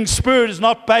life-giving spirit is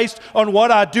not based on what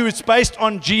I do. It's based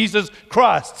on Jesus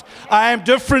Christ. I am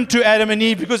different to Adam and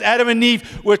Eve because Adam and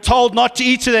Eve were told not to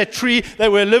eat of that tree. They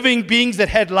were living beings that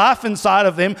had life inside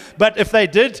of them. But if they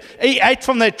ate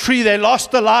from that tree, they lost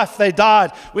the life. They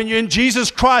died. When you're in Jesus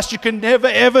Christ, you can never,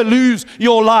 ever lose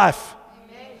your life.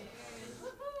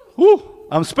 Woo,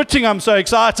 I'm spitting. I'm so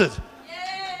excited.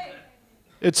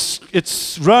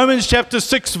 It's Romans chapter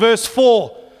 6, verse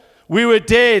 4. We were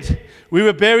dead. We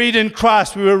were buried in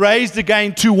Christ. We were raised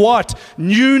again to what?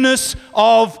 Newness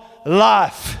of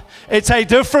life. It's a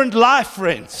different life,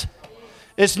 friends.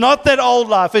 It's not that old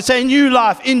life. It's a new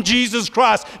life in Jesus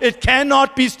Christ. It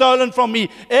cannot be stolen from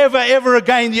me ever, ever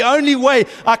again. The only way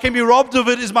I can be robbed of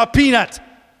it is my peanut.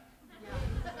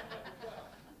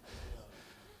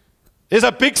 There's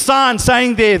a big sign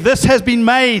saying there, this has been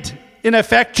made in a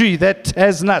factory that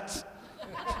has nuts.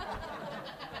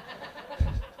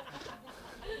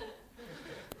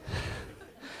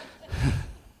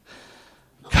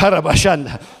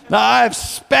 Karabashanda. Now, I've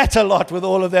spat a lot with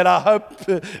all of that. I hope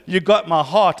you got my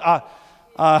heart.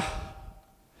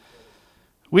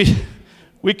 We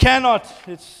cannot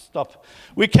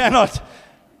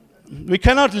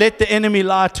let the enemy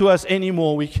lie to us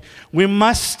anymore. We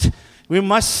must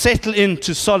settle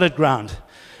into solid ground.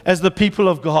 As the people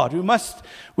of God, we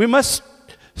must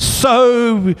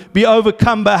so be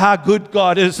overcome by how good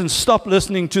God is and stop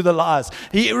listening to the lies.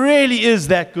 He really is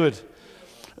that good.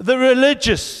 The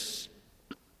religious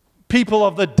people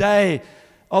of the day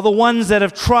are the ones that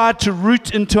have tried to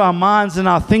root into our minds and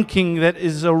our thinking that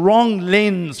is a wrong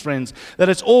lens, friends, that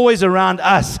it's always around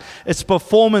us. It's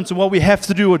performance and what we have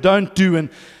to do or don't do.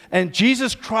 And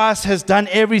Jesus Christ has done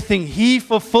everything. He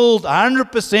fulfilled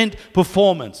 100%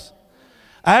 performance.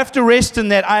 I have to rest in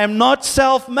that. I am not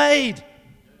self-made.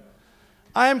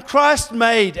 I am Christ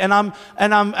made, and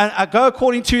I go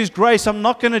according to His grace. I'm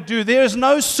not going to do. There is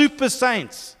no super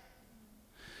saints.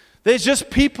 There's just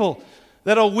people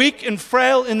that are weak and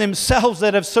frail in themselves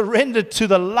that have surrendered to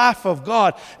the life of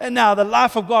God. And now the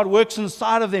life of God works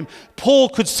inside of them. Paul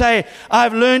could say,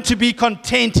 I've learned to be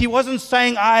content. He wasn't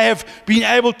saying I have been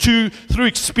able to, through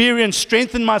experience,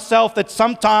 strengthen myself, that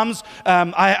sometimes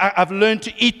I've learned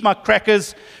to eat my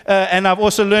crackers and I've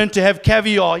also learned to have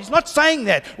caviar. He's not saying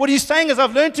that. What he's saying is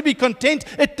I've learned to be content.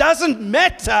 It doesn't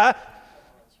matter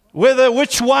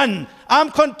which one. I'm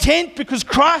content because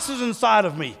Christ is inside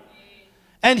of me.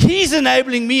 And He's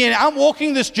enabling me, and I'm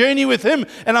walking this journey with Him,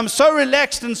 and I'm so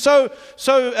relaxed and so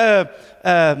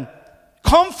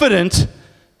confident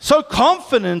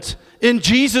in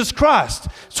Jesus Christ.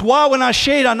 It's why when I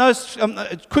shared, I know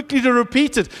quickly to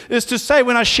repeat it, is to say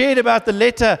when I shared about the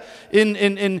letter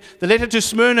in the letter to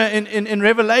Smyrna in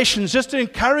Revelations, just to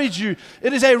encourage you,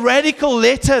 it is a radical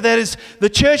letter that is the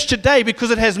church today,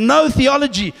 because it has no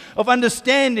theology of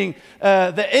understanding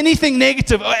that anything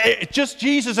negative, just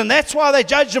Jesus, and that's why they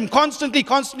judge Him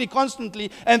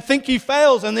constantly, and think He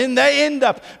fails, and then they end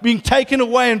up being taken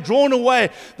away and drawn away.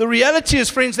 The reality is,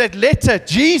 friends, that letter,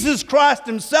 Jesus Christ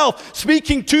Himself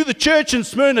speaking to the church in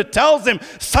Smyrna, tells them,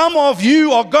 some of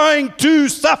you are going to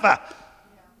suffer.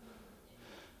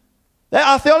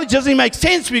 Our theology doesn't make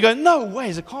sense. We go, no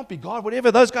ways, it can't be God.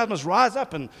 Whatever, those guys must rise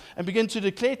up and begin to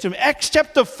declare to Him. Acts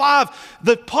chapter 5,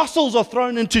 the apostles are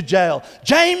thrown into jail.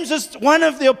 James is one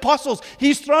of the apostles.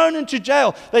 He's thrown into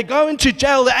jail. They go into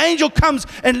jail. The angel comes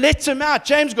and lets him out.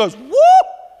 James goes, woo!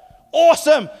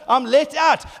 Awesome, I'm let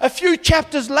out. A few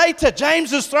chapters later,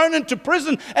 James is thrown into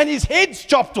prison and his head's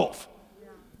chopped off.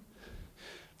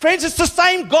 Friends, it's the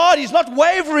same God. He's not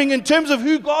wavering in terms of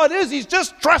who God is. He's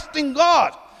just trusting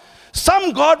God.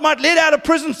 Some God might let out of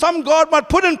prison. Some God might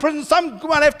put in prison. Some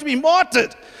might have to be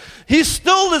martyred. He's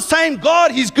still the same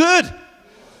God. He's good.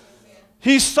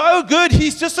 He's so good.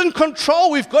 He's just in control.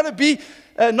 We've got to be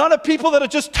not a people that are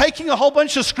just taking a whole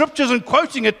bunch of scriptures and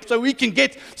quoting it so we can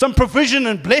get some provision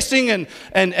and blessing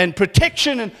and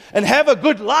protection and have a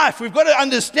good life. We've got to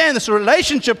understand this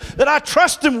relationship that I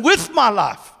trust Him with my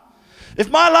life. If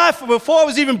my life, before I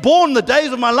was even born, the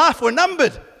days of my life were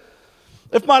numbered.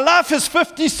 If my life is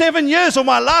 57 years or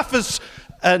my life is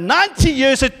 90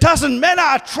 years, it doesn't matter.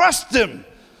 I trust Him.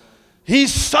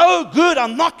 He's so good.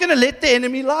 I'm not going to let the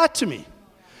enemy lie to me.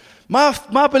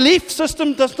 My belief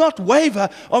system does not waver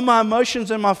on my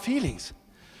emotions and my feelings.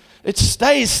 It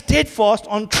stays steadfast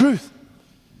on truth.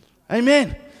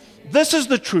 Amen. This is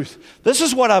the truth. This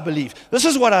is what I believe. This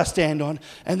is what I stand on.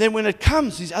 And then when it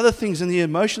comes, these other things and the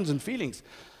emotions and feelings,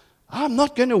 I'm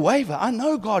not going to waver. I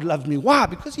know God loved me. Why?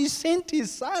 Because He sent His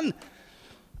Son.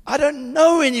 I don't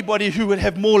know anybody who would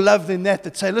have more love than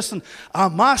that say, listen,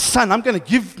 my son, I'm going to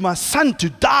give my son to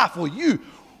die for you.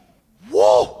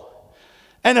 Whoa!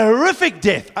 And a horrific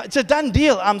death. It's a done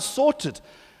deal. I'm sorted.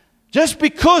 Just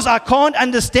because I can't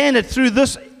understand it through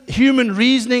this human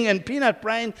reasoning and peanut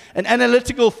brain and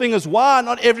analytical thing is why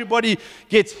not everybody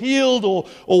gets healed or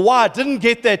why I didn't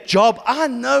get that job. I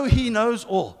know He knows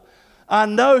all. I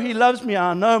know He loves me.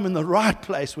 I know I'm in the right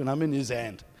place when I'm in His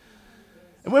hand.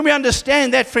 And when we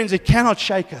understand that, friends, it cannot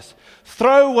shake us.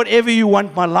 Throw whatever you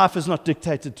want. My life is not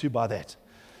dictated to by that.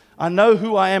 I know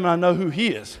who I am and I know who He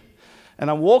is. And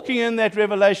I'm walking in that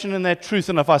revelation and that truth.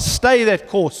 And if I stay that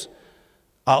course,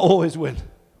 I always win.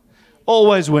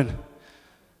 Always win.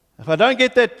 If I don't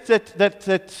get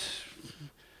that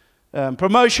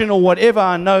promotion or whatever,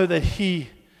 I know that He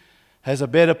has a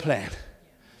better plan.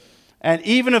 And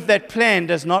even if that plan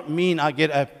does not mean I get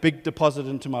a big deposit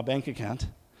into my bank account,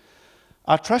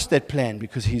 I trust that plan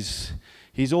because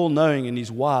He's all-knowing and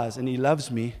He's wise and He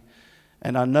loves me.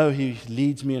 And I know He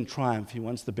leads me in triumph. He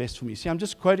wants the best for me. See, I'm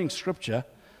just quoting Scripture.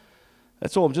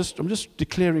 That's all. I'm just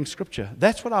declaring Scripture.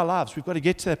 That's what our lives. We've got to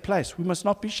get to that place. We must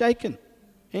not be shaken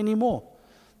anymore.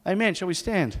 Amen. Shall we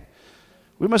stand?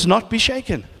 We must not be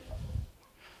shaken.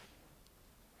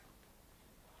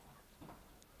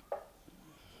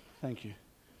 Thank you.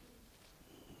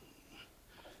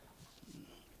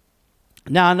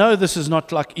 Now, I know this is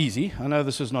not like easy. I know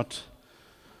this is not,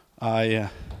 I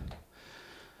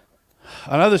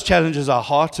know this challenges our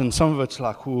heart, and some of it's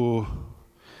like, ooh,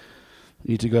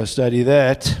 need to go study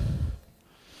that.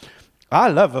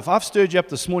 If I've stirred you up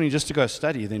this morning just to go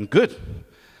study, then good.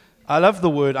 I love the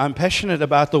Word. I'm passionate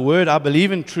about the Word. I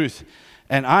believe in truth.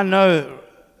 And I know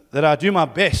that I do my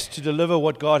best to deliver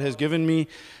what God has given me.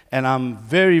 And I'm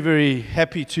very, very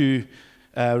happy to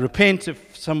repent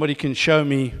if somebody can show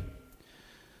me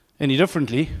any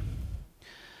differently.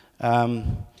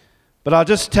 But I'll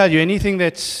just tell you, anything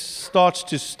that starts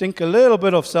to stink a little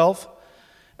bit of self,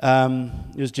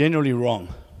 is generally wrong.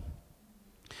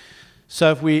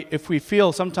 So if we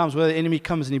feel sometimes where the enemy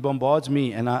comes and he bombards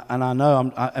me, and I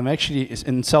know I'm actually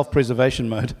in self-preservation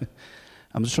mode,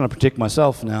 I'm just trying to protect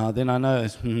myself now, then I know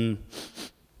it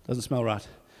doesn't smell right.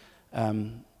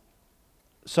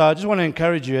 So I just want to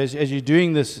encourage you, as you're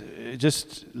doing this,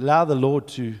 just allow the Lord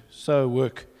to so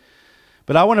work.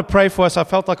 But I want to pray for us. I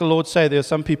felt like the Lord say there are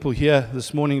some people here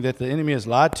this morning that the enemy has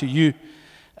lied to you,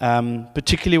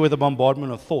 particularly with the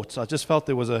bombardment of thoughts. I just felt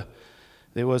there was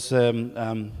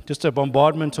just a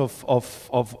bombardment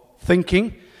of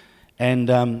thinking, and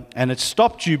it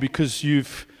stopped you because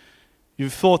you've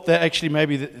thought that actually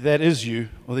maybe that is you,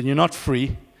 or that you're not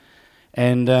free,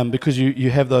 and because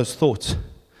you have those thoughts.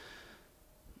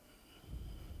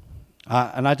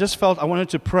 And I just felt I wanted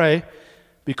to pray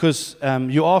because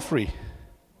you are free.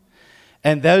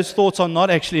 And those thoughts are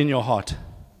not actually in your heart.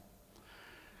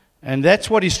 And that's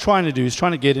what he's trying to do. He's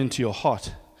trying to get into your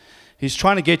heart. He's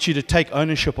trying to get you to take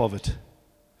ownership of it.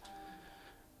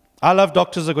 I love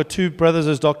doctors. I've got two brothers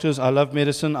as doctors. I love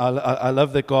medicine. I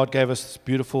love that God gave us this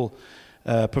beautiful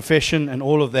profession and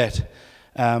all of that.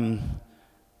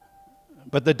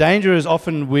 But the danger is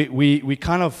often we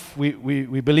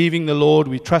believing the Lord,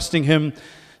 we trusting Him.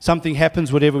 Something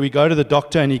happens, whatever. We go to the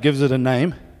doctor and he gives it a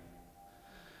name.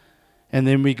 And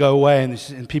then we go away,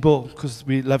 and people, because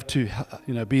we love to,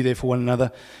 be there for one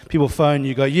another. People phone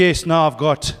you, go, yes, now I've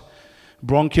got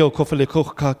bronchial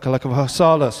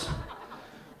calcificalis,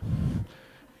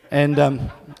 and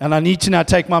I need to now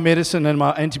take my medicine and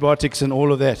my antibiotics and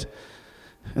all of that.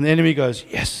 And the enemy goes,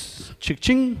 yes,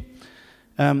 ching.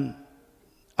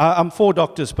 I'm for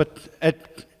doctors, but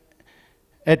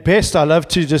at best, I love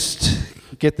to just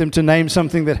get them to name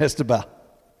something that has to bow.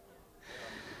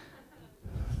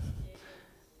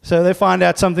 So they find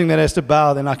out something that has to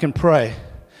bow, then I can pray.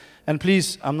 And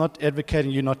please, I'm not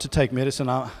advocating you not to take medicine.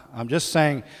 I'm just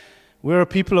saying we're a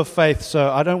people of faith,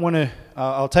 so I don't want to,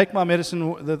 I'll take my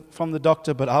medicine from the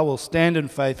doctor, but I will stand in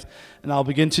faith and I'll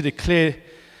begin to declare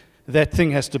that thing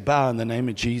has to bow in the name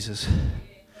of Jesus.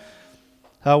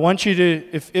 I want you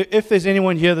to, if there's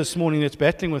anyone here this morning that's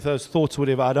battling with those thoughts,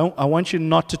 whatever, I want you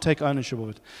not to take ownership of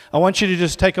it. I want you to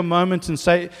just take a moment and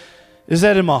say, is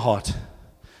that in my heart?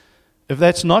 If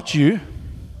that's not you,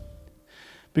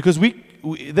 because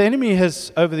the enemy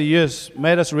has, over the years,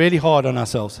 made us really hard on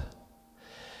ourselves.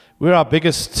 We're our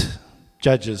biggest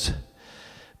judges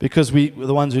because we're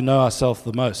the ones who know ourselves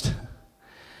the most.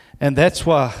 And that's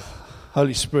why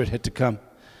Holy Spirit had to come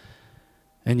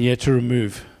and He had to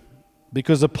remove.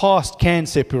 Because the past can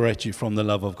separate you from the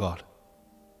love of God.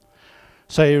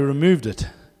 So He removed it.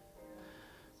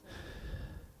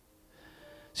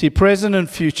 See, present and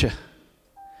future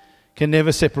can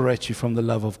never separate you from the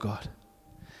love of God.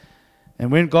 And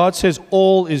when God says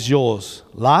all is yours,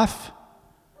 life,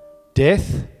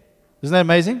 death, isn't that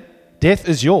amazing? Death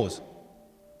is yours.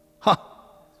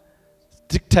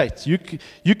 Dictate.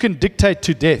 You can dictate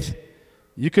to death.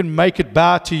 You can make it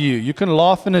bow to you. You can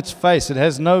laugh in its face. It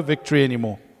has no victory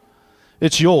anymore.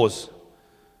 It's yours.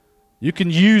 You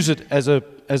can use it as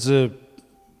to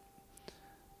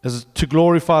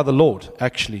glorify the Lord,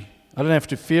 actually. I don't have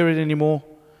to fear it anymore.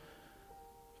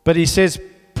 But He says,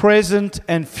 present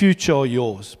and future are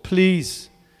yours. Please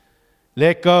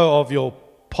let go of your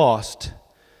past.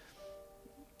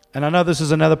 And I know this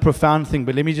is another profound thing,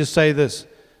 but let me just say this.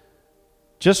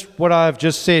 Just what I've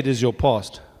just said is your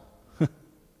past.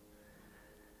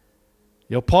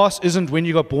 Your past isn't when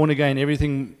you got born again,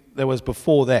 everything that was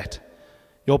before that.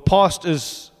 Your past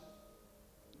is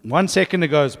 1 second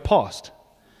ago is past.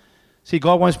 See,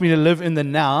 God wants me to live in the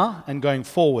now and going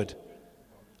forward.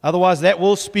 Otherwise, that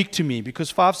will speak to me, because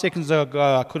 5 seconds ago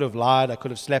I could have lied, I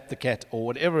could have slapped the cat, or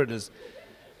whatever it is.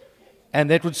 And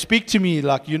that would speak to me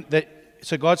like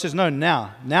so God says, no,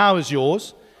 now is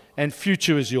yours, and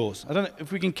future is yours. I don't know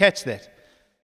if we can catch that.